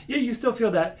 Yeah, you still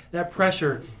feel that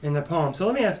pressure in the poem. So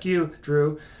let me ask you,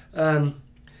 Drew. So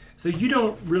you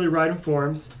don't really write in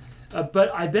forms,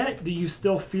 but I bet that you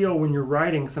still feel when you're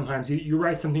writing sometimes. You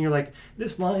write something, you're like,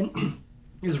 this line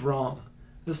is wrong.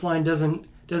 This line doesn't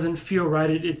feel right.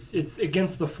 It's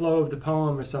against the flow of the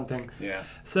poem or something. yeah.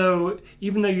 So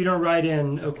even though you don't write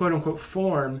in a quote-unquote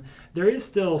form, there is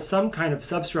still some kind of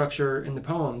substructure in the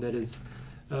poem that is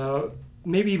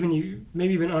maybe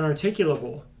even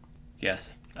unarticulable.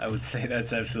 Yes, I would say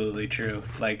that's absolutely true.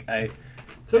 Like,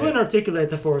 So go ahead and articulate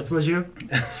that for us, would you?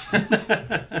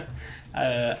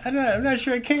 I'm not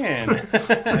sure I can,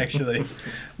 actually.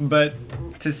 But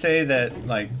to say that,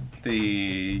 like,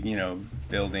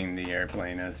 building the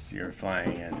airplane as you're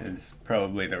flying it is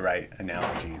probably the right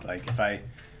analogy. Like, I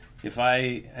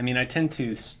tend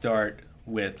to start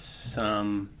with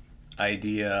some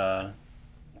idea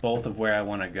both of where I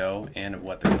want to go and of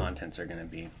what the contents are going to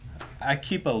be. I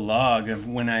keep a log of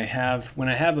when I have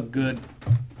a good,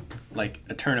 like,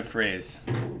 a turn of phrase.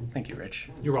 Thank you, Rich.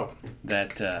 You're welcome.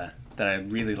 That I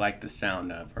really like the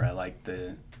sound of, or I like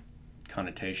the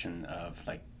connotation of,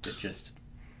 like, it just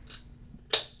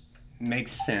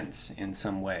makes sense in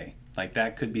some way. Like,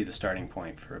 that could be the starting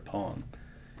point for a poem.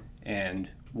 And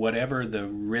whatever the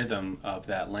rhythm of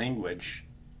that language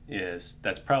is,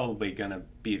 that's probably going to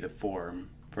be the form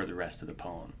for the rest of the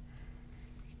poem.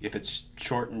 If it's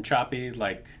short and choppy,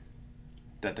 like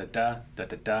da-da-da,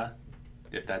 da-da-da,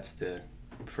 if that's the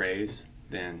phrase,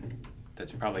 then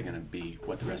that's probably going to be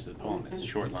what the rest of the poem is.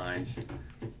 Short lines,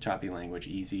 choppy language,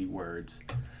 easy words.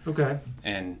 Okay.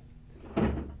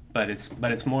 But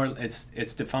it's more,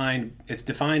 it's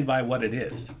defined by what it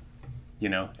is,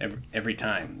 every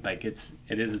time. Like, it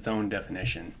is its own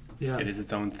definition. Yeah. It is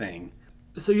its own thing.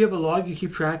 So you have a log, you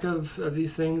keep track of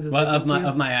these things? Well,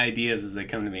 of my ideas as they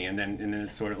come to me, and then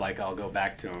it's sort of like I'll go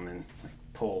back to them and, like,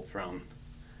 pull from.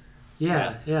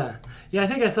 Yeah. I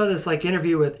think I saw this, like,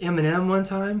 interview with Eminem one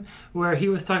time where he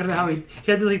was talking about how he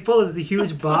had to, like, pull this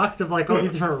huge box of, like, all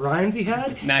these different rhymes he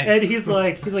had. Nice. And he's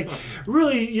like,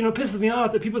 really, pisses me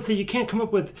off that people say you can't come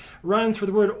up with rhymes for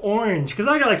the word orange, because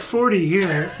I got like 40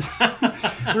 here.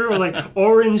 Remember, like,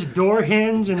 orange door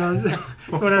hinge, and that's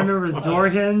what I remember was door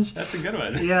hinge. That's a good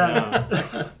one.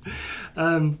 Yeah.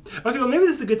 Okay, well, maybe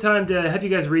this is a good time to have you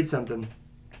guys read something.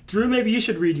 Drew, maybe you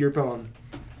should read your poem.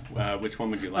 Which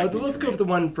one would you like? Let's go with the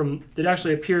one that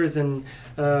actually appears in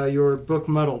your book,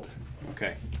 Muddled.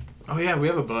 Okay. Oh yeah, we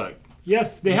have a book.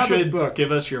 Yes, they have a book.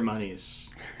 Give us your monies,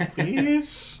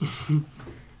 please.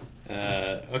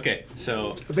 Okay,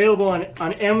 so Available on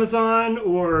Amazon,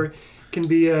 or can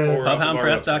be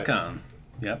pubhoundpress.com.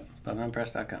 Yep,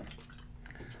 pubhoundpress.com.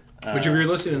 Which, if you're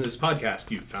listening to this podcast,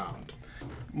 you found.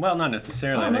 Well, not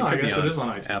necessarily. Oh, no, It could I guess be it is on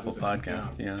iTunes. Apple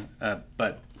Podcast. Yeah.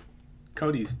 But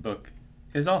Cody's book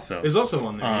is also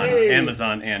on there. on Yay.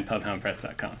 Amazon and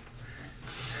pubhoundpress.com.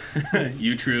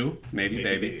 You true, maybe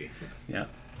baby. Yeah.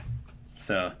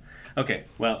 So, okay,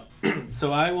 well,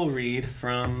 so I will read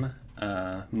from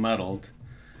Muddled,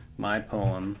 my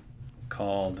poem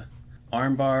called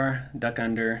Armbar, Duck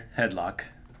Under, Headlock,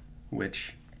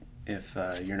 which, if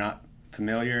you're not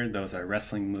familiar, those are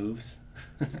wrestling moves.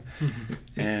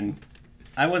 And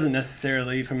I wasn't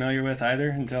necessarily familiar with either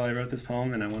until I wrote this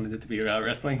poem, and I wanted it to be about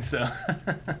wrestling, so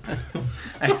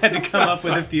I had to come up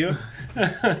with a few.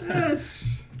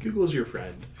 Google's your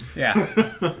friend. Yeah,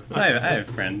 I have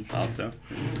friends also.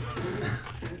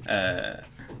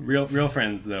 Real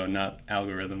friends though, not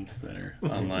algorithms that are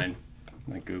online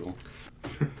like Google.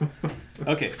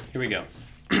 Okay, here we go.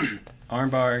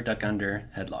 Armbar, duck under,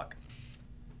 headlock.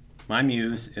 My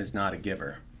muse is not a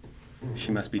giver.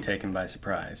 She must be taken by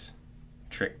surprise,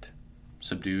 tricked,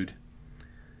 subdued.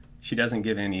 She doesn't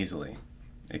give in easily.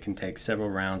 It can take several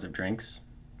rounds of drinks,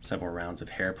 several rounds of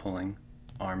hair pulling,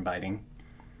 arm biting.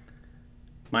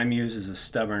 My muse is a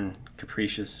stubborn,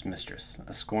 capricious mistress,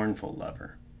 a scornful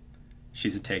lover.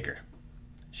 She's a taker.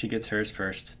 She gets hers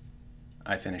first.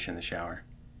 I finish in the shower.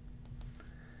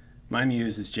 My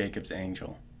muse is Jacob's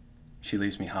angel. She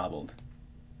leaves me hobbled.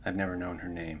 I've never known her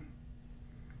name.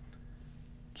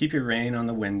 Keep your rain on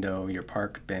the window, your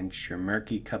park bench, your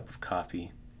murky cup of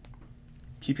coffee.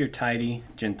 Keep your tidy,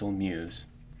 gentle muse.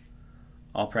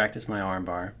 I'll practice my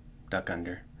armbar, duck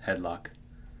under, headlock.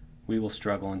 We will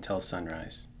struggle until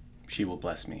sunrise. She will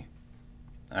bless me.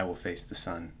 I will face the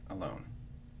sun alone.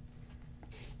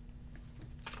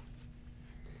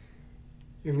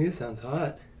 Your muse sounds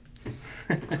hot.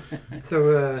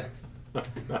 So, why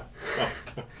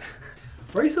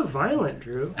are you so violent,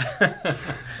 Drew?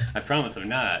 I promise I'm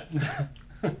not.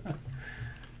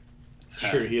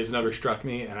 Sure, he has never struck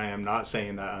me, and I am not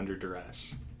saying that under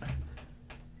duress.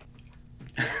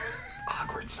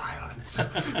 Awkward silence. All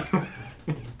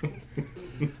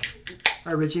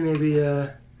right, Richie, maybe you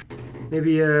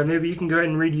can go ahead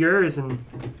and read yours and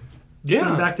put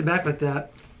them back to back like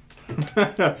that.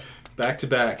 Back to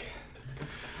back.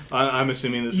 I'm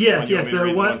assuming this is Yes,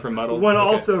 the one from Muddled. One Okay.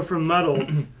 also from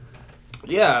Muddled.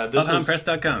 Yeah, this is...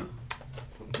 Pubhoundpress.com.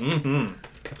 Mm-hmm.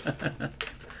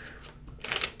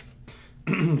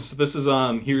 So this is,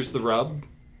 here's the rub.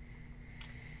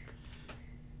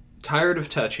 Tired of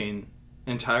touching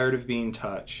and tired of being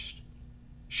touched,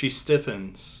 she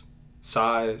stiffens,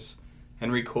 sighs,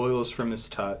 and recoils from his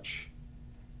touch.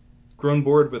 Grown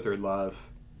bored with her love,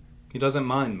 he doesn't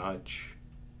mind much.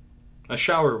 A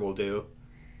shower will do.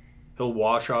 He'll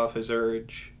wash off his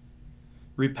urge.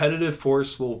 Repetitive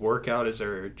force will work out his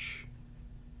urge.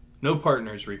 No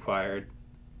partners required.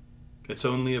 It's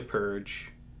only a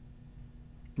purge.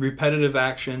 Repetitive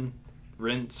action,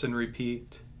 rinse and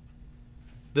repeat.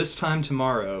 This time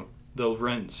tomorrow, they'll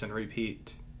rinse and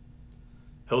repeat.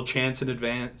 He'll chance in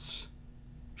advance.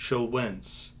 She'll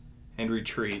wince and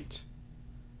retreat.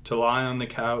 To lie on the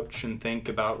couch and think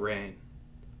about rain.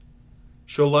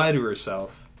 She'll lie to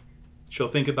herself. She'll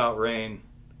think about rain,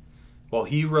 while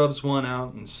he rubs one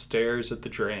out and stares at the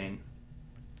drain.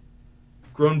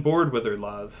 Grown bored with her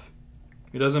love,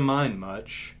 he doesn't mind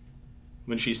much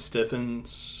when she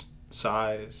stiffens,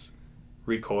 sighs,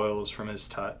 recoils from his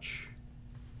touch.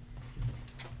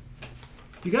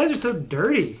 You guys are so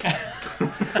dirty.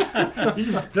 You're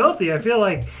just filthy. I feel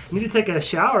like I need to take a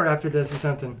shower after this or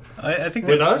something. I think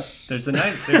With there's- us? There's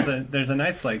a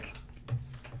nice like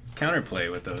counterplay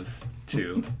with those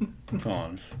two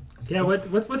poems. Yeah,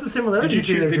 what's the similarity Did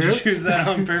you there, Drew? choose that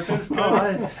on purpose? Oh,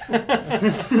 I don't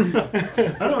know what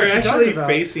They're you're actually talking about.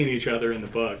 facing each other in the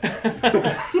book.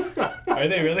 Are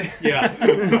they really? Yeah.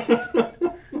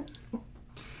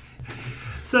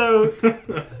 So,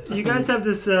 you guys have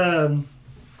this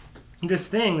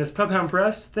this Pubhound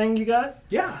Press thing you got.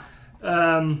 Yeah.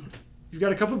 You've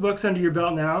got a couple books under your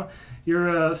belt now.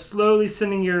 You're slowly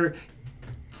sending your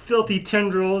filthy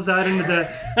tendrils out into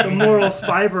the moral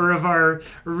fiber of our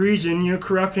region. You're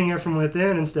corrupting it from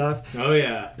within and stuff. Oh,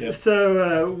 yeah. Yep.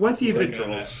 So once you've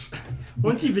Tendrils.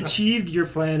 once you've achieved your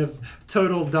plan of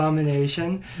total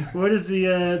domination, what is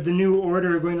the new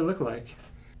order going to look like?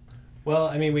 Well,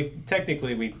 I mean, we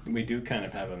do kind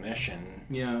of have a mission,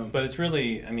 Yeah. but it's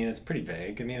really, I mean, it's pretty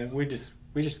vague. I mean, we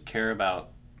just care about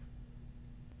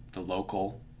the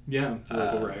local Yeah.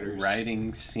 Local writers.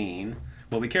 writing scene.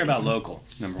 Well, we care about local,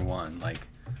 number one. Like,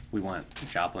 we want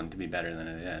Joplin to be better than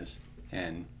it is.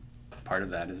 And part of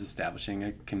that is establishing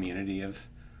a community of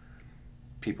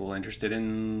people interested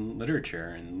in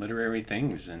literature and literary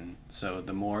things. And so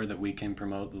the more that we can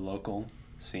promote the local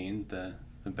scene, the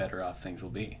better off things will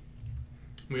be.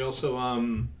 We also,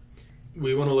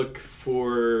 we want to look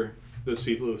for those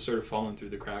people who have sort of fallen through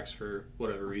the cracks for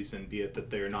whatever reason, be it that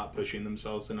they're not pushing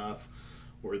themselves enough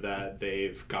or that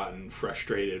they've gotten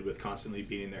frustrated with constantly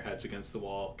beating their heads against the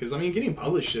wall. Because, I mean, getting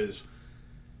published is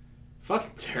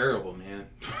fucking terrible, man.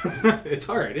 It's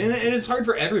hard. And it's hard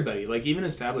for everybody. Like, even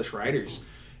established writers,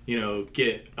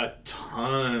 get a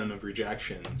ton of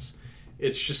rejections.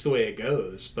 It's just the way it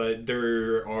goes. But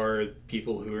there are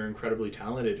people who are incredibly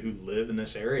talented who live in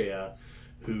this area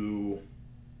who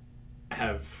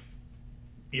have,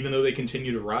 even though they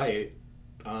continue to write,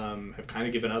 have kind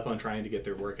of given up on trying to get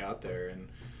their work out there, and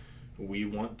we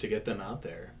want to get them out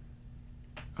there.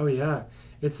 Oh yeah,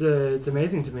 it's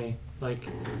amazing to me. Like,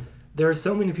 there are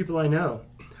so many people I know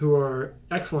who are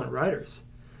excellent writers.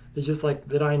 They're just like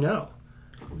that I know.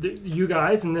 You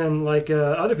guys, and then like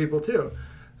other people too.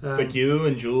 Like you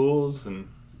and Jules and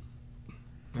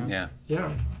Yeah.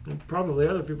 Yeah, and probably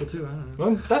other people too. I don't know.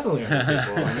 well, definitely other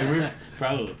people. I mean, we've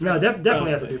Probably. No,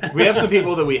 definitely other people. we have some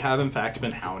people that we have in fact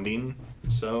been hounding.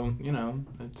 So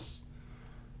it's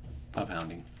Pub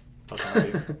hounding.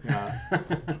 yeah.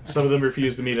 Some of them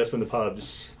refuse to meet us in the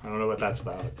pubs. I don't know what that's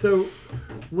about. So,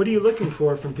 what are you looking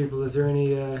for from people? Is there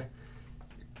any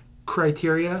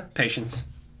criteria? Patience.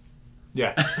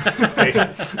 Yes,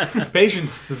 patience.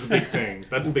 Patience is a big thing.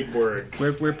 That's a big word.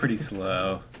 We're pretty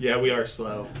slow. Yeah, we are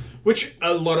slow. Which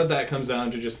a lot of that comes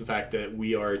down to just the fact that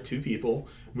we are two people.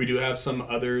 We do have some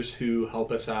others who help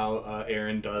us out.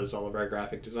 Aaron does all of our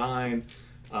graphic design.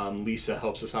 Lisa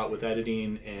helps us out with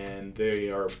editing, and they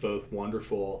are both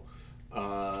wonderful.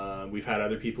 We've had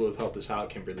other people who have helped us out.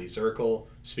 Kimberly Zirkle.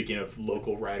 Speaking of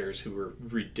local writers who are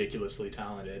ridiculously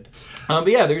talented. But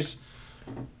yeah, there's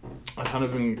a ton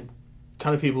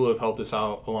of people who have helped us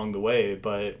out along the way,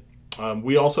 but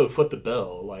we also foot the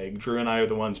bill. Like, Drew and I are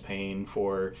the ones paying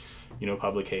for,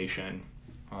 publication.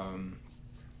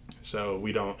 So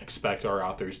we don't expect our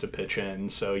authors to pitch in.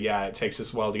 So yeah, it takes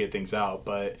us a while to get things out,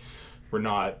 but we're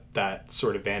not that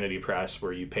sort of vanity press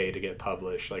where you pay to get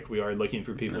published. Like, we are looking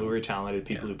for people who are talented,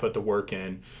 people who put the work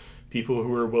in, people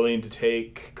who are willing to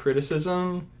take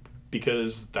criticism,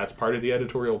 because that's part of the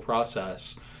editorial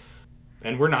process.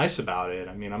 And we're nice about it.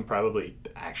 I mean, I'm probably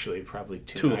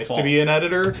too nice to be an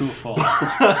editor. To a fault.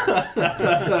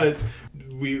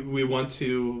 we want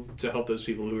to help those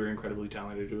people who are incredibly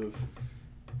talented, who have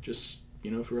just,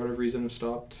 for whatever reason, have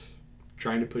stopped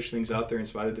trying to push things out there in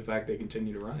spite of the fact they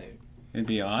continue to write. It'd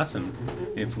be awesome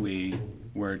if we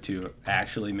were to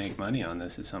actually make money on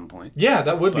this at some point. Yeah,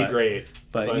 that would be great.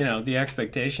 But the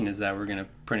expectation is that we're going to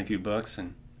print a few books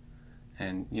and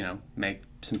make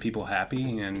some people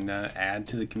happy and add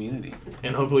to the community.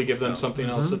 And hopefully give them something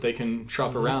else that they can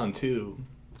shop around, too.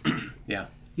 Yeah.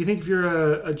 You think if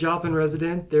you're a Joplin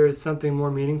resident, there is something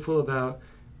more meaningful about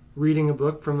reading a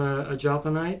book from a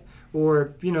Joplinite?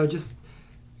 Or, just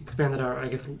expand that out, I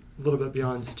guess, a little bit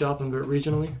beyond just Joplin, but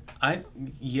regionally? I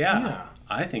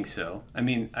think so. I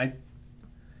mean,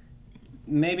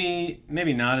 maybe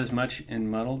not as much in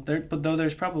Muddled, but though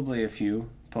there's probably a few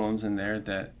poems in there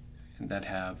that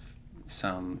have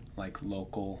some like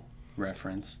local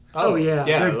reference. Oh yeah,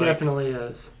 there definitely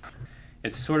is.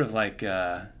 It's sort of like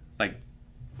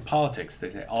politics.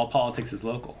 They say all politics is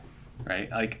local,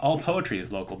 right? Like all poetry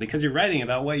is local because you're writing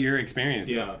about what you're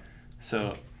experiencing. Yeah.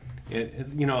 So,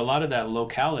 a lot of that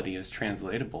locality is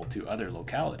translatable to other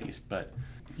localities, but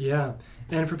yeah.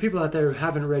 And for people out there who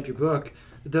haven't read your book,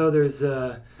 though, there's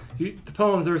the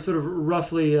poems are sort of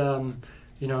roughly,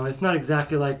 it's not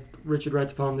exactly like Richard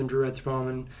writes a poem, then Drew writes a poem,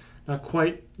 and not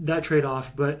quite that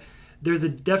trade-off, but there's a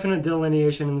definite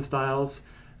delineation in the styles.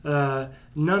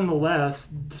 Nonetheless,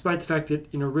 despite the fact that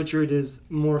Richard is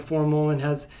more formal and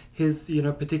has his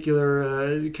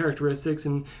particular characteristics,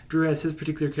 and Drew has his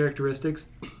particular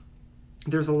characteristics,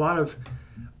 there's a lot of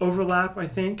overlap, I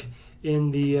think, in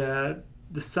the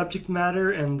subject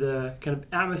matter and the kind of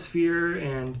atmosphere,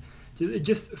 and it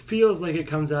just feels like it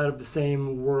comes out of the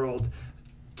same world.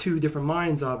 Two different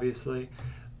minds, obviously,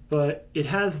 but it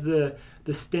has the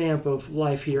stamp of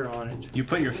life here on it. You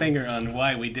put your finger on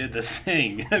why we did the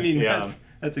thing. I mean, that's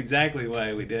exactly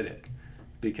why we did it,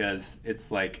 because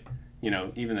it's like,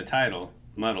 even the title,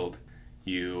 Muddled,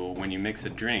 when you mix a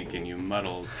drink and you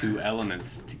muddle two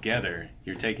elements together,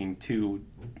 you're taking two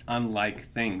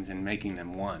unlike things and making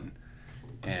them one.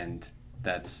 And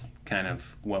that's kind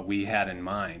of what we had in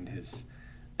mind, is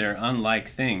they're unlike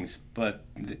things, but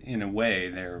in a way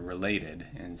they're related,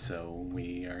 and so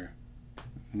we are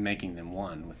making them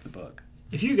one with the book.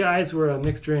 If you guys were a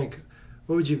mixed drink,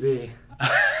 what would you be?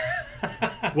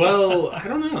 Well, I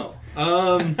don't know.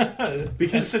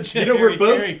 Because That's a we're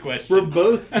Jerry question.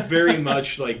 both very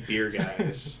much like beer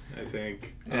guys, I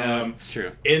think. That's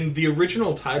true. In the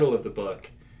original title of the book,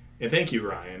 and thank you,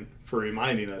 Ryan, for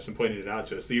reminding us and pointing it out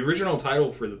to us. The original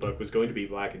title for the book was going to be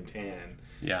Black and Tan.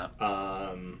 Yeah.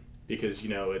 Because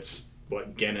it's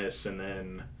Guinness and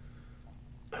then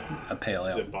A pale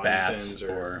is ale, it Bass, Bonington's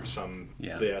or some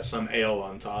yeah. some ale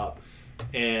on top.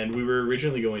 And we were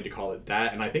originally going to call it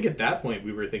that, and I think at that point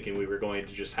we were thinking we were going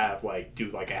to just have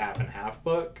do a half and half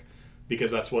book,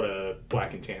 because that's what a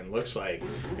Black and Tan looks like.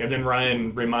 And then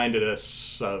Ryan reminded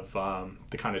us of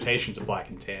the connotations of Black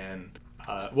and Tan.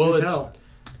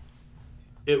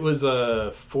 It was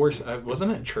a force.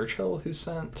 Wasn't it Churchill who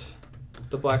sent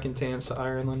the Black and Tans to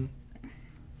Ireland?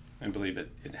 I believe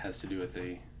it has to do with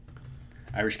the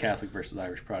Irish Catholic versus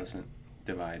Irish Protestant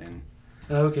divide. And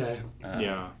Okay.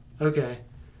 Yeah. Okay.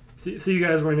 So you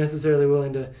guys weren't necessarily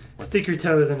willing to stick your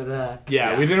toes into that.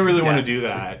 Yeah, we didn't really want to do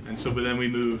that, and so but then we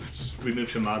moved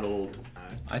to muddled.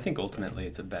 I think ultimately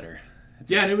it's a better.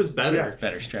 And it was better. Yeah.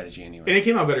 Better strategy anyway. And it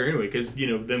came out better anyway, because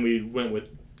then we went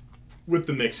with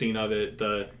the mixing of it,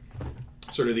 the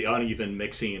sort of the uneven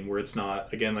mixing, where it's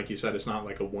not, again, like you said, it's not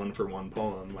like a 1-for-1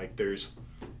 poem. Like there's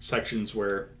sections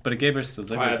where But it gave us the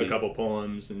liberty. I have a couple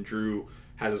poems, and Drew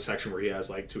has a section where he has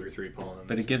 2 or 3 poems.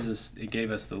 But it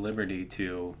gave us the liberty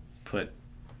to put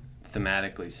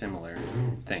thematically similar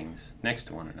things next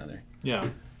to one another. Yeah.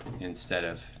 Instead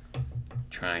of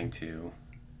trying to,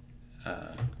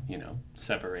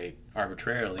 separate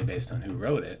arbitrarily based on who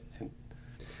wrote it.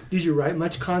 Did you write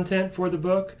much content for the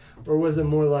book, or was it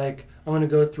more like, I'm going to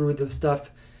go through the stuff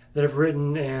that I've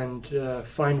written and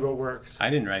find what works?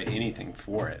 I didn't write anything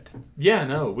for it. Yeah,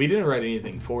 no, we didn't write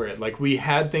anything for it. We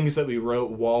had things that we wrote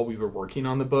while we were working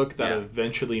on the book that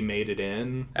eventually made it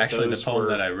in. Actually, the poem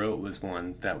that I wrote was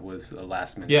one that was a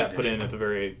last minute Yeah, addition.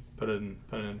 put in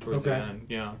towards the end.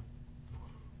 Yeah.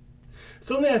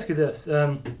 So let me ask you this.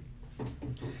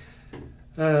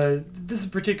 This is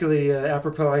particularly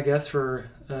apropos, I guess, for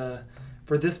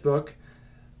this book.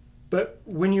 But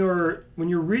when you're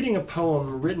reading a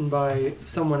poem written by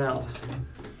someone else,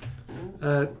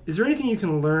 is there anything you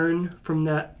can learn from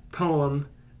that poem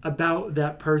about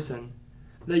that person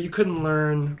that you couldn't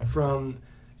learn from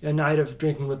a night of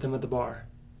drinking with them at the bar?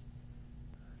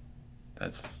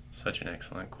 That's such an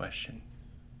excellent question.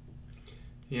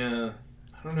 Yeah,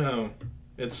 I don't know.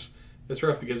 It's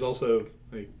rough, because also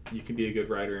you can be a good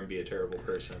writer and be a terrible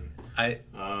person. I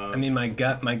mean, my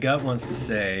gut wants to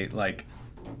say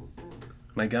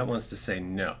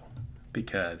no,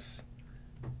 because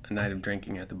a night of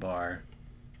drinking at the bar,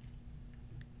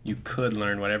 you could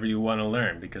learn whatever you want to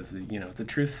learn, because it's a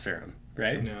truth serum,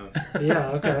 right? No. Yeah,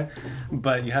 okay.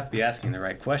 But you have to be asking the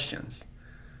right questions.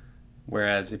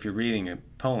 Whereas if you're reading a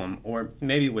poem, or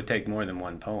maybe it would take more than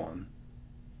one poem,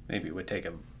 maybe it would take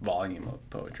a volume of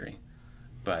poetry,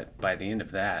 but by the end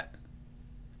of that,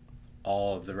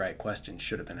 all of the right questions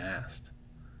should have been asked,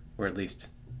 or at least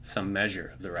some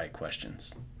measure of the right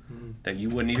questions that you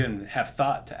wouldn't even have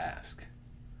thought to ask.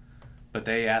 But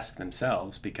they ask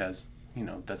themselves, because,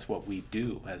 that's what we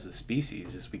do as a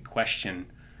species, is we question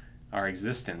our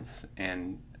existence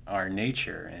and our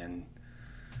nature and,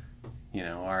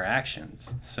 our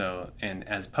actions. So, and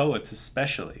as poets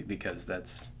especially, because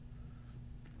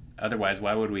otherwise,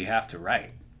 why would we have to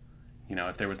write?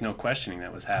 If there was no questioning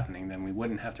that was happening, then we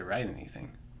wouldn't have to write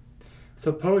anything.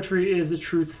 So poetry is a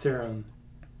truth serum.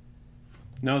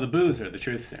 No, the booze are the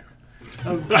truth serum.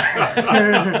 Oh.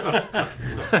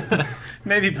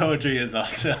 Maybe poetry is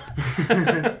also.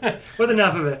 With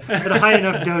enough of it, at a high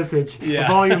enough dosage, a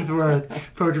volume's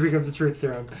worth, poetry becomes a truth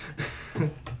serum.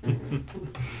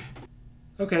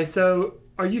 Okay, so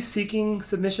are you seeking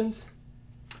submissions?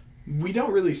 We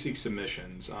don't really seek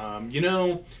submissions.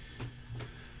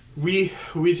 We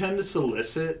tend to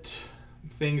solicit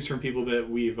things from people that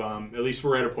we've, at least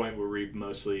we're at a point where we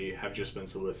mostly have just been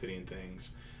soliciting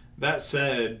things. That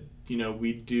said,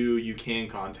 you can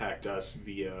contact us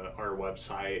via our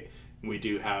website. We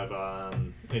do have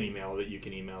an email that you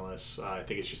can email us. I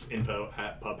think it's just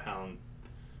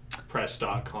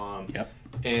info@pubhoundpress.com. Yep.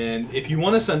 And if you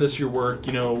want to send us your work,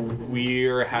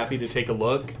 we're happy to take a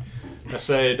look. I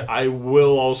said, I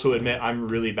will also admit I'm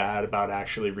really bad about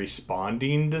actually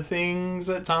responding to things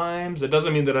at times. It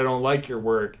doesn't mean that I don't like your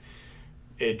work.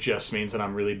 It just means that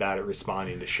I'm really bad at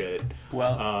responding to shit.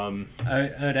 Well, I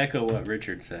would echo what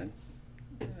Richard said.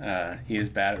 He is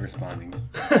bad at responding.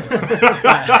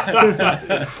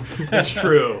 That's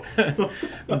true.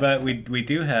 But we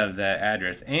do have that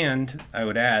address, and I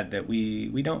would add that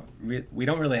we don't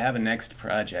really have a next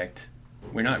project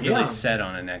we're not really Yeah. set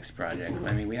on a next project.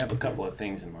 I mean, we have a couple of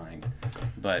things in mind,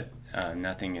 but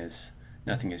nothing is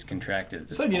contracted at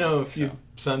this So, point. if you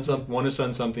want to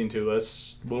send something to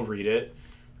us, we'll read it.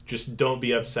 Just don't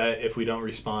be upset if we don't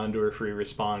respond or if we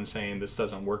respond saying this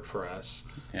doesn't work for us.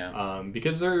 Yeah.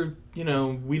 Because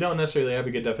we don't necessarily have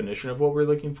a good definition of what we're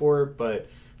looking for, but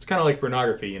it's kind of like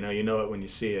pornography, you know it when you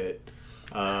see it.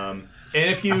 And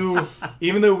if you,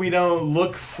 even though we don't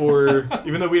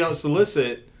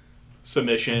solicit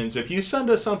submissions, if you send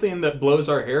us something that blows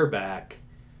our hair back,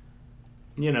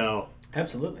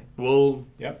 Absolutely. we'll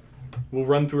Yep.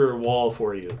 run through a wall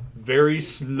for you very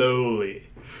slowly.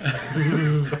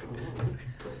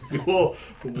 We'll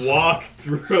walk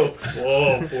through a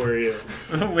wall for you.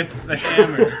 With the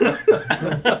hammer.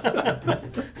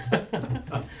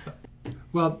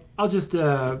 Well, I'll just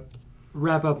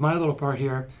wrap up my little part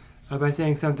here by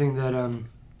saying something that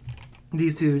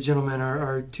these two gentlemen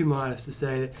are too modest to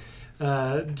say.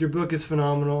 Your book is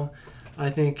phenomenal. I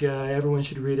think everyone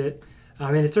should read it.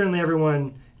 I mean, it's certainly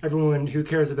everyone who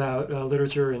cares about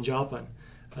literature and Joplin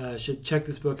should check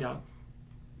this book out.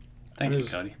 Thank you,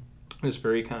 Cody. It's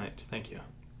very kind. Thank you.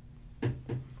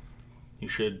 You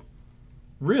should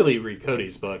really read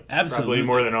Cody's book. Absolutely. Probably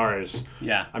more than ours.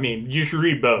 Yeah. I mean, you should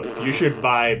read both. You should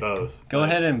buy both. Go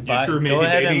ahead and Your buy. True Maybe Go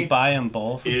ahead Baby and buy them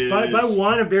both. Buy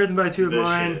one of theirs and buy two of the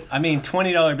mine. shit. I mean,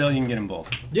 $20 bill, you can get them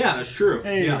both. Yeah, that's true.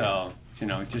 Hey. Yeah.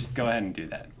 So, just go ahead and do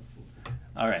that.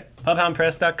 All right.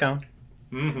 Pubhoundpress.com.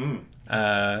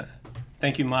 Mm-hmm.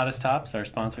 Thank you, Modest Tops, our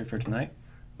sponsor for tonight.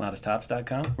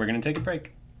 ModestTops.com. We're going to take a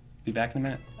break. Be back in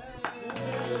a minute.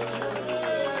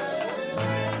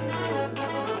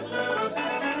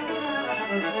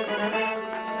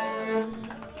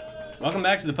 Welcome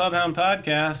back to the Pub Hound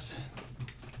Podcast.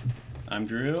 I'm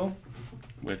Drew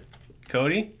with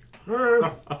Cody.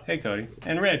 Hey, Cody.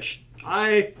 And Rich.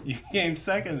 You came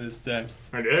second this time.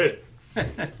 I did.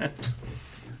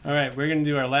 All right, we're going to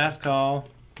do our last call.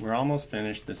 We're almost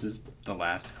finished. This is the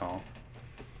last call.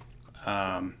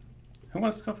 Who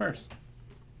wants to go first?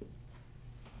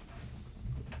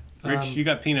 Rich, you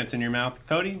got peanuts in your mouth.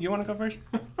 Cody, you want to go first?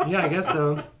 Yeah, I guess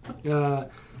so.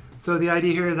 So the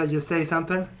idea here is I just say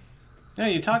something. Yeah,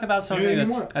 you talk about something Anything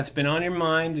you want. that's been on your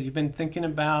mind, that you've been thinking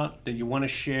about, that you want to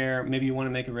share. Maybe you want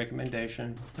to make a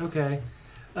recommendation. Okay.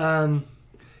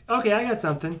 Okay, I got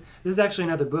something. This is actually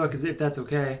another book, if that's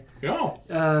okay. Yeah.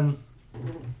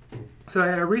 So I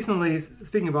recently,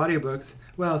 speaking of audiobooks,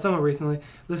 well, somewhat recently,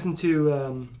 listened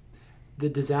to The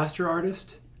Disaster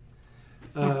Artist,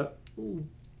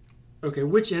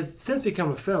 which has since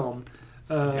become a film.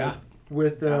 Yeah.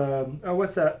 With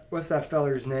what's that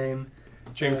feller's name?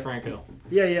 James Franco.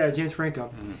 Yeah, James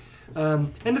Franco.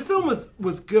 And the film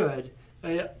was good.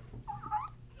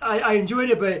 I enjoyed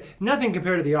it, but nothing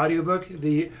compared to the audiobook.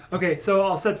 So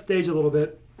I'll set the stage a little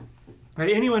bit.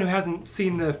 Right, anyone who hasn't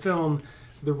seen the film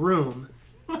The Room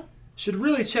should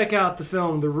really check out the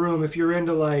film The Room if you're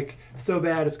into like so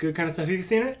bad it's good kind of stuff. Have you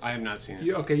seen it? I have not seen it.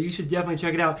 You should definitely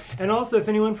check it out. And also, if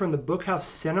anyone from the Bookhouse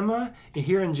Cinema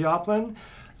here in Joplin,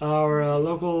 our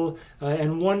local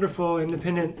and wonderful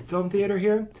independent film theater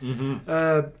here,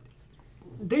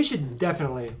 they should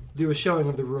definitely do a showing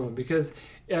of The Room because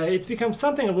it's become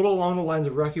something a little along the lines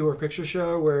of Rocky Horror Picture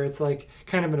Show, where it's like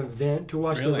kind of an event to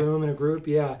watch Really? The Room in a group.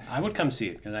 Yeah. I would come see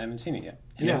it because I haven't seen it yet.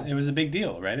 And Yeah. It was a big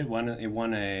deal, right? Did it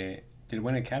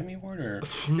win an Academy Award or?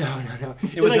 No.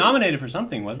 It was like, nominated for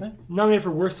something, wasn't it? nominated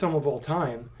for worst film of all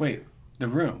time. Wait, The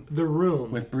Room The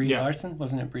Room. with Brie Yeah. Larson,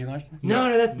 wasn't it Brie Larson?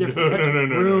 No, that's different. No, That's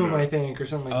no, Room, no. I think, or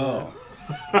something like Oh.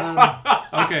 that.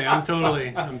 Okay, I'm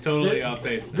totally off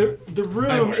base. The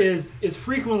Room work. is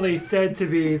frequently said to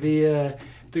be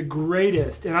the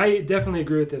greatest, and I definitely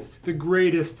agree with this, the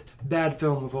greatest bad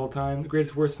film of all time, the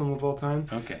greatest worst film of all time.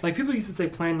 Okay. Like people used to say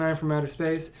Plan 9 from Outer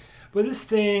Space, but this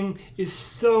thing is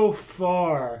so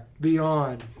far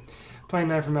beyond Plan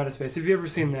 9 from Outer Space. Have you ever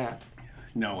seen that?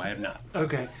 No, I have not.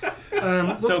 Okay.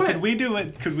 So could we do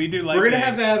it? Could we do like? We're gonna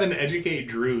have to have an Educate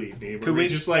Drew evening where Could we we-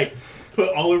 just like put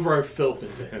all of our filth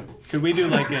into him. Could we do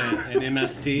like an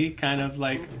MST kind of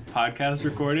like podcast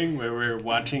recording where we're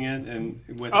watching it and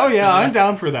with? Oh yeah, I'm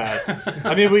down for that.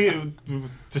 I mean,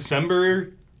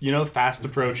 December, fast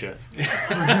approacheth.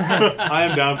 I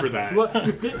am down for that. Well,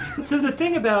 so the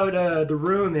thing about The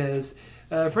Room is,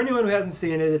 for anyone who hasn't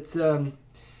seen it,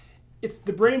 it's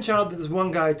the brainchild of this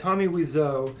one guy, Tommy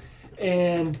Wiseau,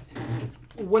 and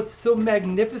what's so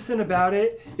magnificent about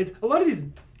it is a lot of these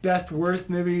best worst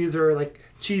movies are like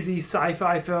cheesy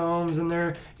sci-fi films, and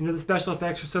they're the special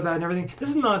effects are so bad and everything. This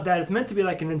is not that. It's meant to be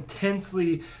like an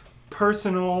intensely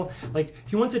personal. Like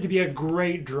he wants it to be a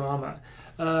great drama,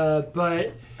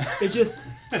 but it just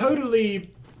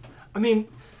totally. I mean,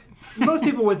 most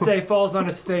people would say falls on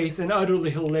its face in utterly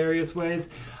hilarious ways.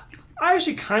 I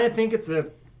actually kind of think it's a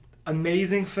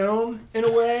amazing film in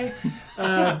a way.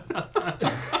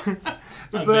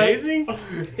 Amazing?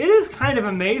 It is kind of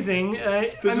amazing.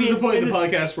 This is the point in the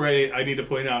podcast where I need to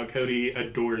point out Cody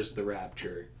adores The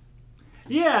Rapture.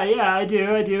 Yeah, I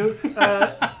do.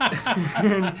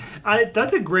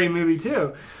 That's a great movie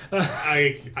too.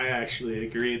 I actually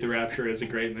agree. The Rapture is a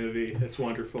great movie. It's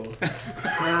wonderful.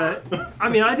 I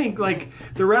mean, I think like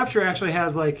The Rapture actually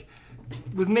has like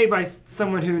was made by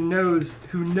someone who knows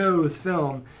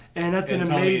film, and that's an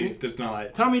amazing.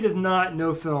 Tommy does not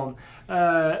know film,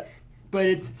 but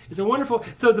it's a wonderful.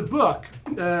 So the book,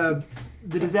 The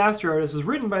Disaster Artist, was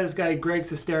written by this guy Greg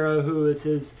Sestero, who is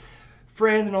his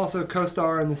friend and also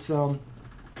co-star in this film.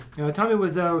 Tommy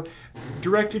Wiseau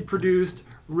directed, produced,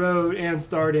 wrote, and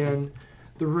starred in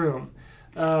The Room.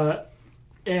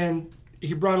 And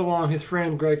he brought along his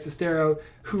friend Greg Sestero,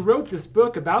 who wrote this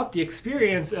book about the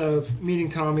experience of meeting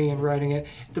Tommy and writing it.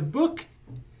 The book,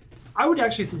 I would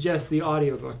actually suggest the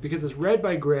audiobook because it's read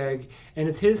by Greg and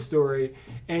it's his story,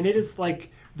 and it is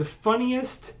like the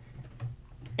funniest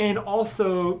and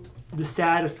also the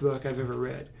saddest book I've ever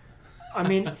read. I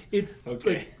mean, it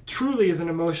truly is an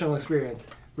emotional experience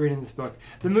reading this book.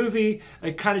 The movie,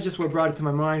 kind of just what brought it to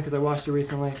my mind because I watched it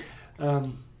recently.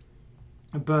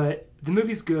 But the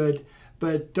movie's good,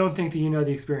 but don't think that you know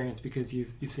the experience because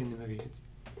you've seen the movie. It's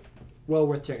well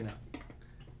worth checking out.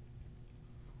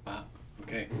 Wow.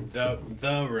 Okay. The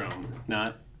Room,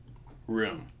 not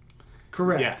Room.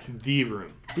 Correct. Yeah, The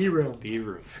Room. The Room. The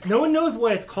Room. No one knows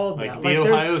why it's called like that. The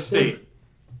Ohio State.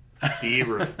 The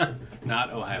Room.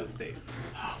 Not Ohio State.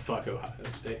 Oh, fuck Ohio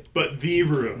State. But The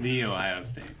Room. The Ohio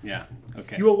State. Yeah.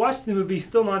 Okay. You will watch the movie,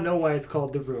 still not know why it's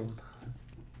called The Room.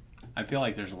 I feel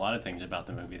like there's a lot of things about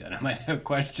the movie that I might have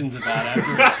questions about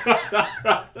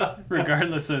after,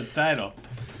 regardless of the title.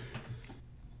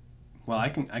 Well, I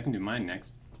can do mine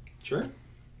next. Sure.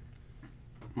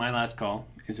 My last call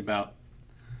is about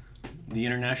the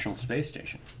International Space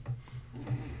Station.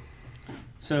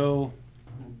 So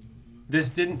this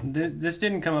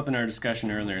didn't come up in our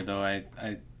discussion earlier, though I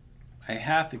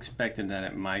half expected that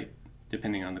it might,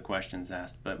 depending on the questions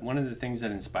asked. But one of the things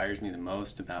that inspires me the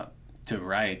most to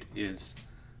write is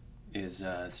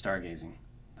stargazing,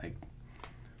 like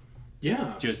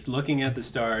just looking at the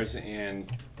stars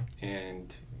and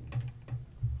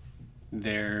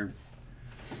their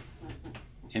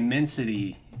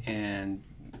immensity and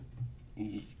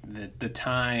the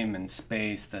time and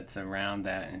space that's around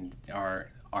that and our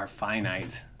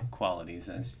finite qualities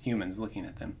as humans looking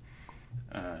at them.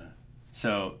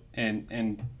 So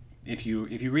if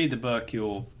you read the book,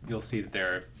 you'll see that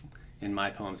there are, in my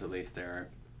poems at least, there are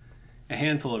a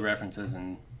handful of references,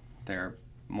 and there are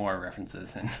more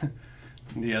references in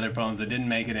the other poems that didn't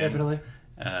make it in. Definitely.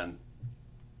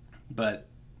 But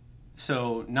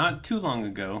so not too long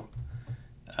ago,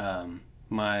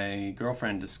 my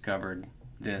girlfriend discovered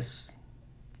this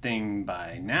thing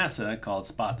by NASA called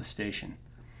Spot the Station,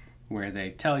 where they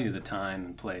tell you the time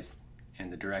and place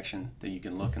and the direction that you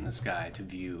can look in the sky to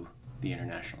view the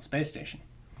International Space Station.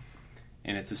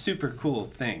 And it's a super cool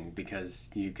thing because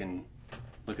you can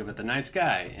look up at the night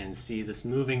sky and see this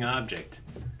moving object,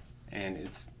 and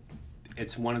it's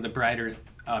one of the brighter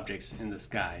objects in the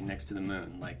sky next to the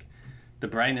moon. Like, the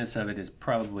brightness of it is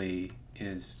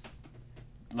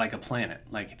like a planet.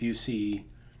 Like, if you see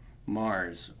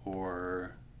Mars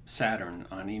or Saturn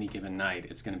on any given night,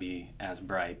 it's going to be as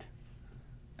bright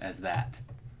as that,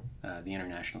 the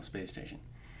International Space Station.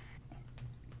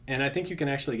 And I think you can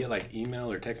actually get like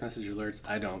email or text message alerts.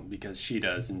 I don't, because she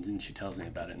does, and then she tells me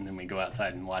about it, and then we go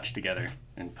outside and watch together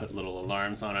and put little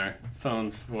alarms on our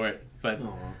phones for it. But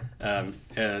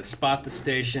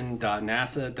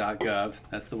spotthestation.nasa.gov,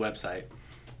 that's the website,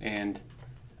 and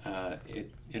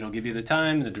it'll give you the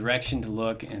time, the direction to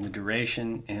look, and the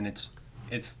duration, and it's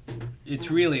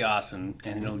really awesome,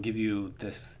 and it'll give you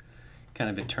this kind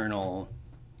of eternal,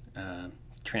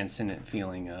 transcendent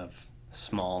feeling of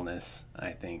smallness,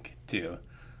 I think, to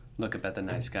look up at the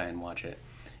night sky and watch it.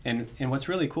 And what's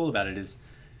really cool about it is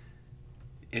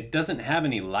it doesn't have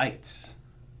any lights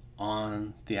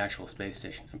on the actual space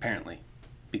station, apparently,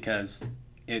 because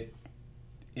it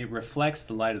reflects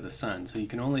the light of the sun, so you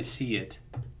can only see it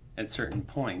at certain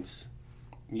points,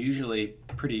 usually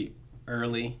pretty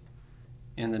early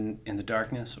in the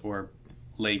darkness or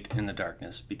late in the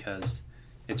darkness, because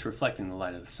it's reflecting the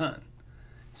light of the sun.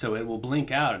 So it will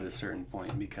blink out at a certain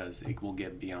point because it will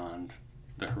get beyond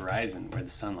the horizon where the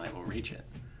sunlight will reach it.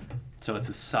 So it's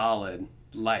a solid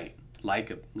light,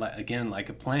 like a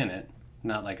planet,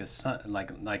 not like a sun,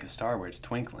 like a star where it's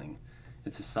twinkling.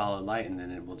 it's a solid light, and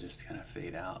then it will just kind of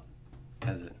fade out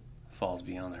as it falls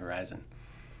beyond the horizon.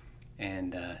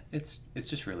 And it's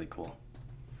just really cool.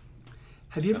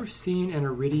 Have you ever seen an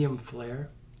iridium flare?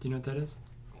 Do you know what that is?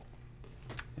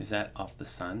 Is that off the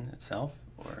sun itself,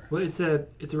 or? Well, it's a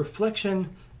reflection.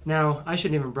 Now, I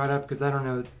shouldn't even brought up because I don't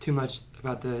know too much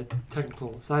about the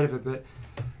technical side of it, but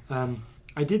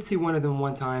I did see one of them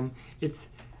one time. It's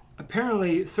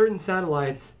apparently certain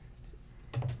satellites,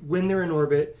 when they're in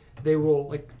orbit, they will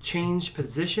like change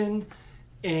position,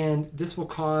 and this will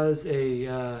cause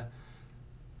a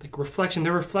like reflection.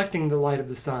 They're reflecting the light of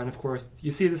the sun, of course.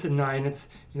 You see this at night, and it's,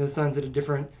 the sun's at a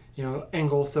different,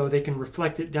 angle, so they can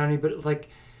reflect it down, but like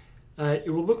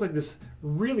it will look like this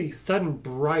really sudden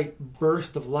bright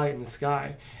burst of light in the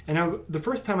sky. And the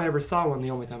first time I ever saw one,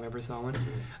 the only time I ever saw one,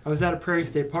 I was at a Prairie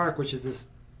State Park, which is this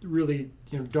really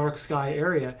dark sky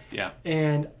area. Yeah.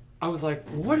 And I was like,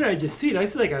 what did I just see? Did I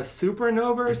see like a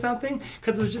supernova or something?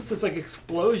 Because it was just this like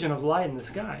explosion of light in the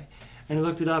sky. And I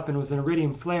looked it up, and it was an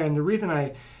iridium flare. And the reason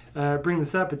I bring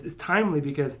this up is timely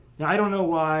because now I don't know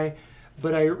why,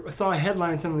 but I saw a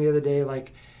headline something the other day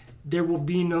like, there will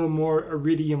be no more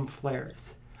iridium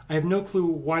flares. I have no clue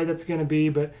why that's going to be,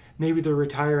 but maybe they're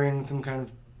retiring some kind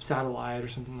of satellite or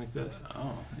something like this.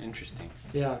 Oh, interesting.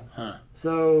 Yeah. Huh.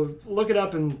 So look it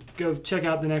up and go check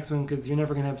out the next one because you're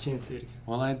never going to have a chance to see it again.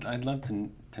 Well, I'd love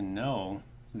to know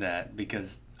that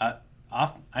because I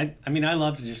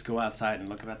love to just go outside and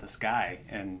look up at the sky,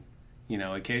 and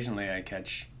occasionally I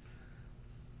catch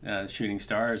shooting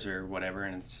stars or whatever,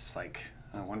 and it's just like,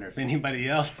 I wonder if anybody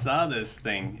else saw this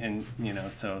thing. And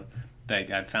so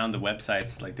I found the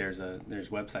websites, like there's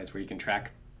websites where you can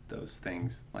track those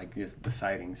things, like the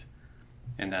sightings,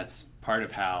 and that's part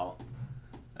of how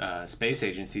space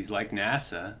agencies like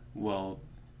NASA will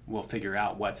figure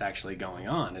out what's actually going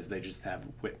on, is they just have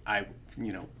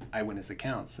eyewitness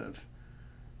accounts of,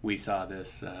 we saw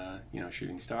this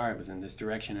shooting star, it was in this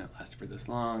direction, it lasted for this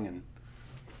long. And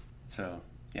so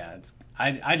yeah,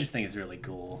 I just think it's really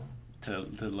cool to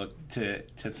look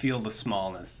to feel the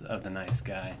smallness of the night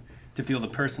sky, to feel the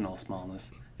personal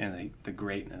smallness and the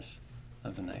greatness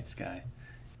of the night sky.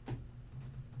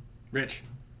 Rich.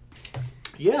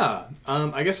 Yeah,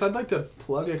 I guess I'd like to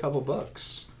plug a couple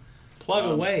books. Plug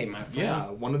away, my friend.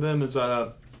 Yeah, one of them is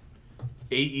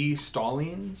A.E.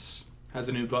 Stallings has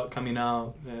a new book coming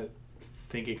out. I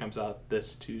think it comes out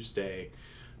this Tuesday,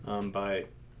 by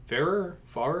Farrer.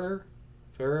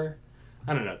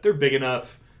 I don't know. They're big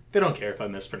enough. They don't care if I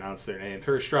mispronounce their name.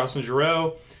 Farrer, Straus, and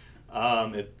Giroux.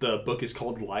 The book is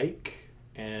called Like,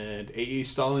 and A.E.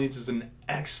 Stallings is an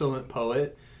excellent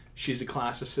poet. She's a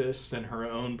classicist, and her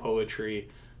own poetry,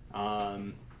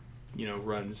 runs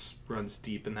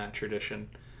deep in that tradition.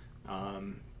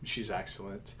 She's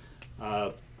excellent.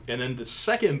 And then the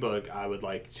second book I would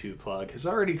like to plug has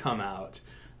already come out.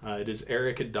 It is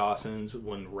Erica Dawson's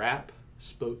When Rap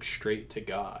Spoke Straight to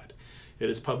God. It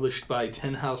is published by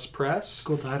Tin House Press.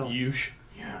 Cool title.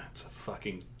 Yeah, it's a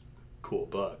fucking cool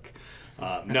book.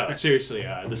 No, seriously,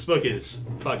 this book is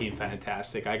fucking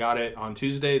fantastic. I got it on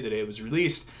Tuesday, the day it was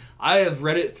released. I have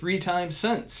read it 3 times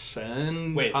since.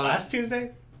 And Wait, last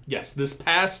Tuesday? Yes, this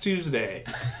past Tuesday.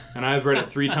 And I've read it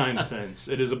 3 times since.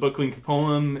 It is a book-length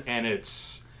poem, and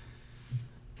it's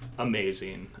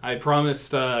amazing. I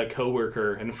promised a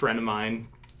coworker and a friend of mine,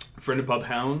 a friend of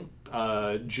Pubhound,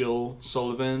 Jill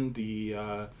Sullivan,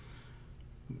 the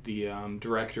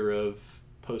director of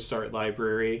Post Art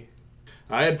Library.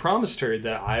 I had promised her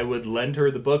that I would lend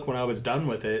her the book when I was done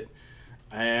with it,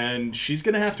 and she's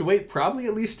gonna have to wait probably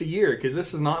at least a year because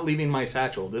this is not leaving my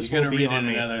satchel. This will be on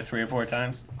me another 3 or 4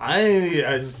 times.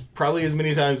 Probably as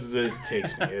many times as it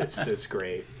takes me. It's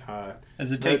great.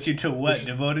 As it takes you to what?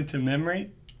 Devoted to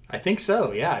memory? I think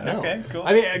so, yeah. No. Okay, cool.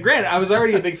 I mean, granted, I was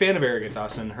already a big fan of Erica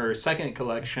Dawson. Her second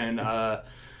collection, The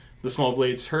Small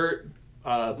Blades Hurt,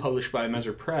 published by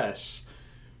Messer Press,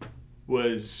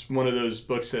 was one of those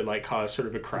books that like caused sort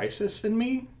of a crisis in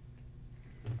me.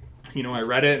 I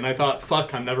read it and I thought,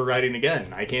 fuck, I'm never writing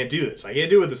again. I can't do this. I can't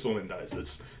do what this woman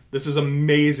does. This is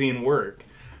amazing work.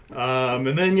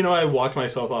 And then, I walked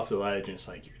myself off the ledge and it's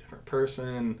like, you're a different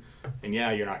person. And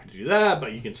yeah, you're not going to do that,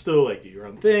 but you can still like do your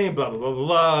own thing, blah, blah, blah, blah,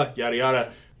 blah, yada,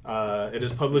 yada. It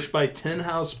is published by Tin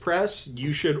House Press.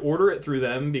 You should order it through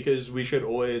them because we should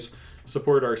always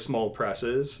support our small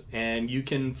presses. And you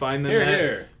can find them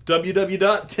at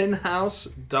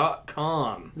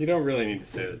www.tinhouse.com. You don't really need to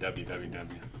say the www.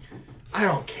 I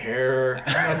don't care.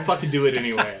 I'm going to fucking do it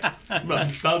anyway.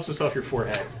 Bounce this off your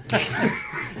forehead.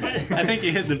 I think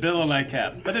you hit the bill on my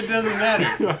cap, but it doesn't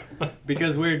matter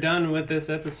because we're done with this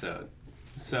episode.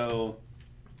 So,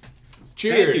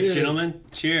 cheers, thank you, gentlemen.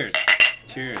 Cheers.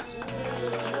 Cheers. The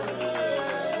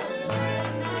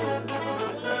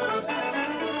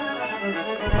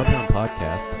Pubhound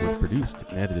Podcast was produced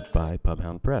and edited by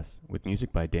Pubhound Press, with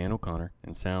music by Dan O'Connor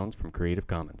and sounds from Creative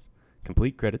Commons.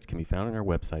 Complete credits can be found on our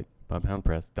website,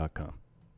 pubhoundpress.com.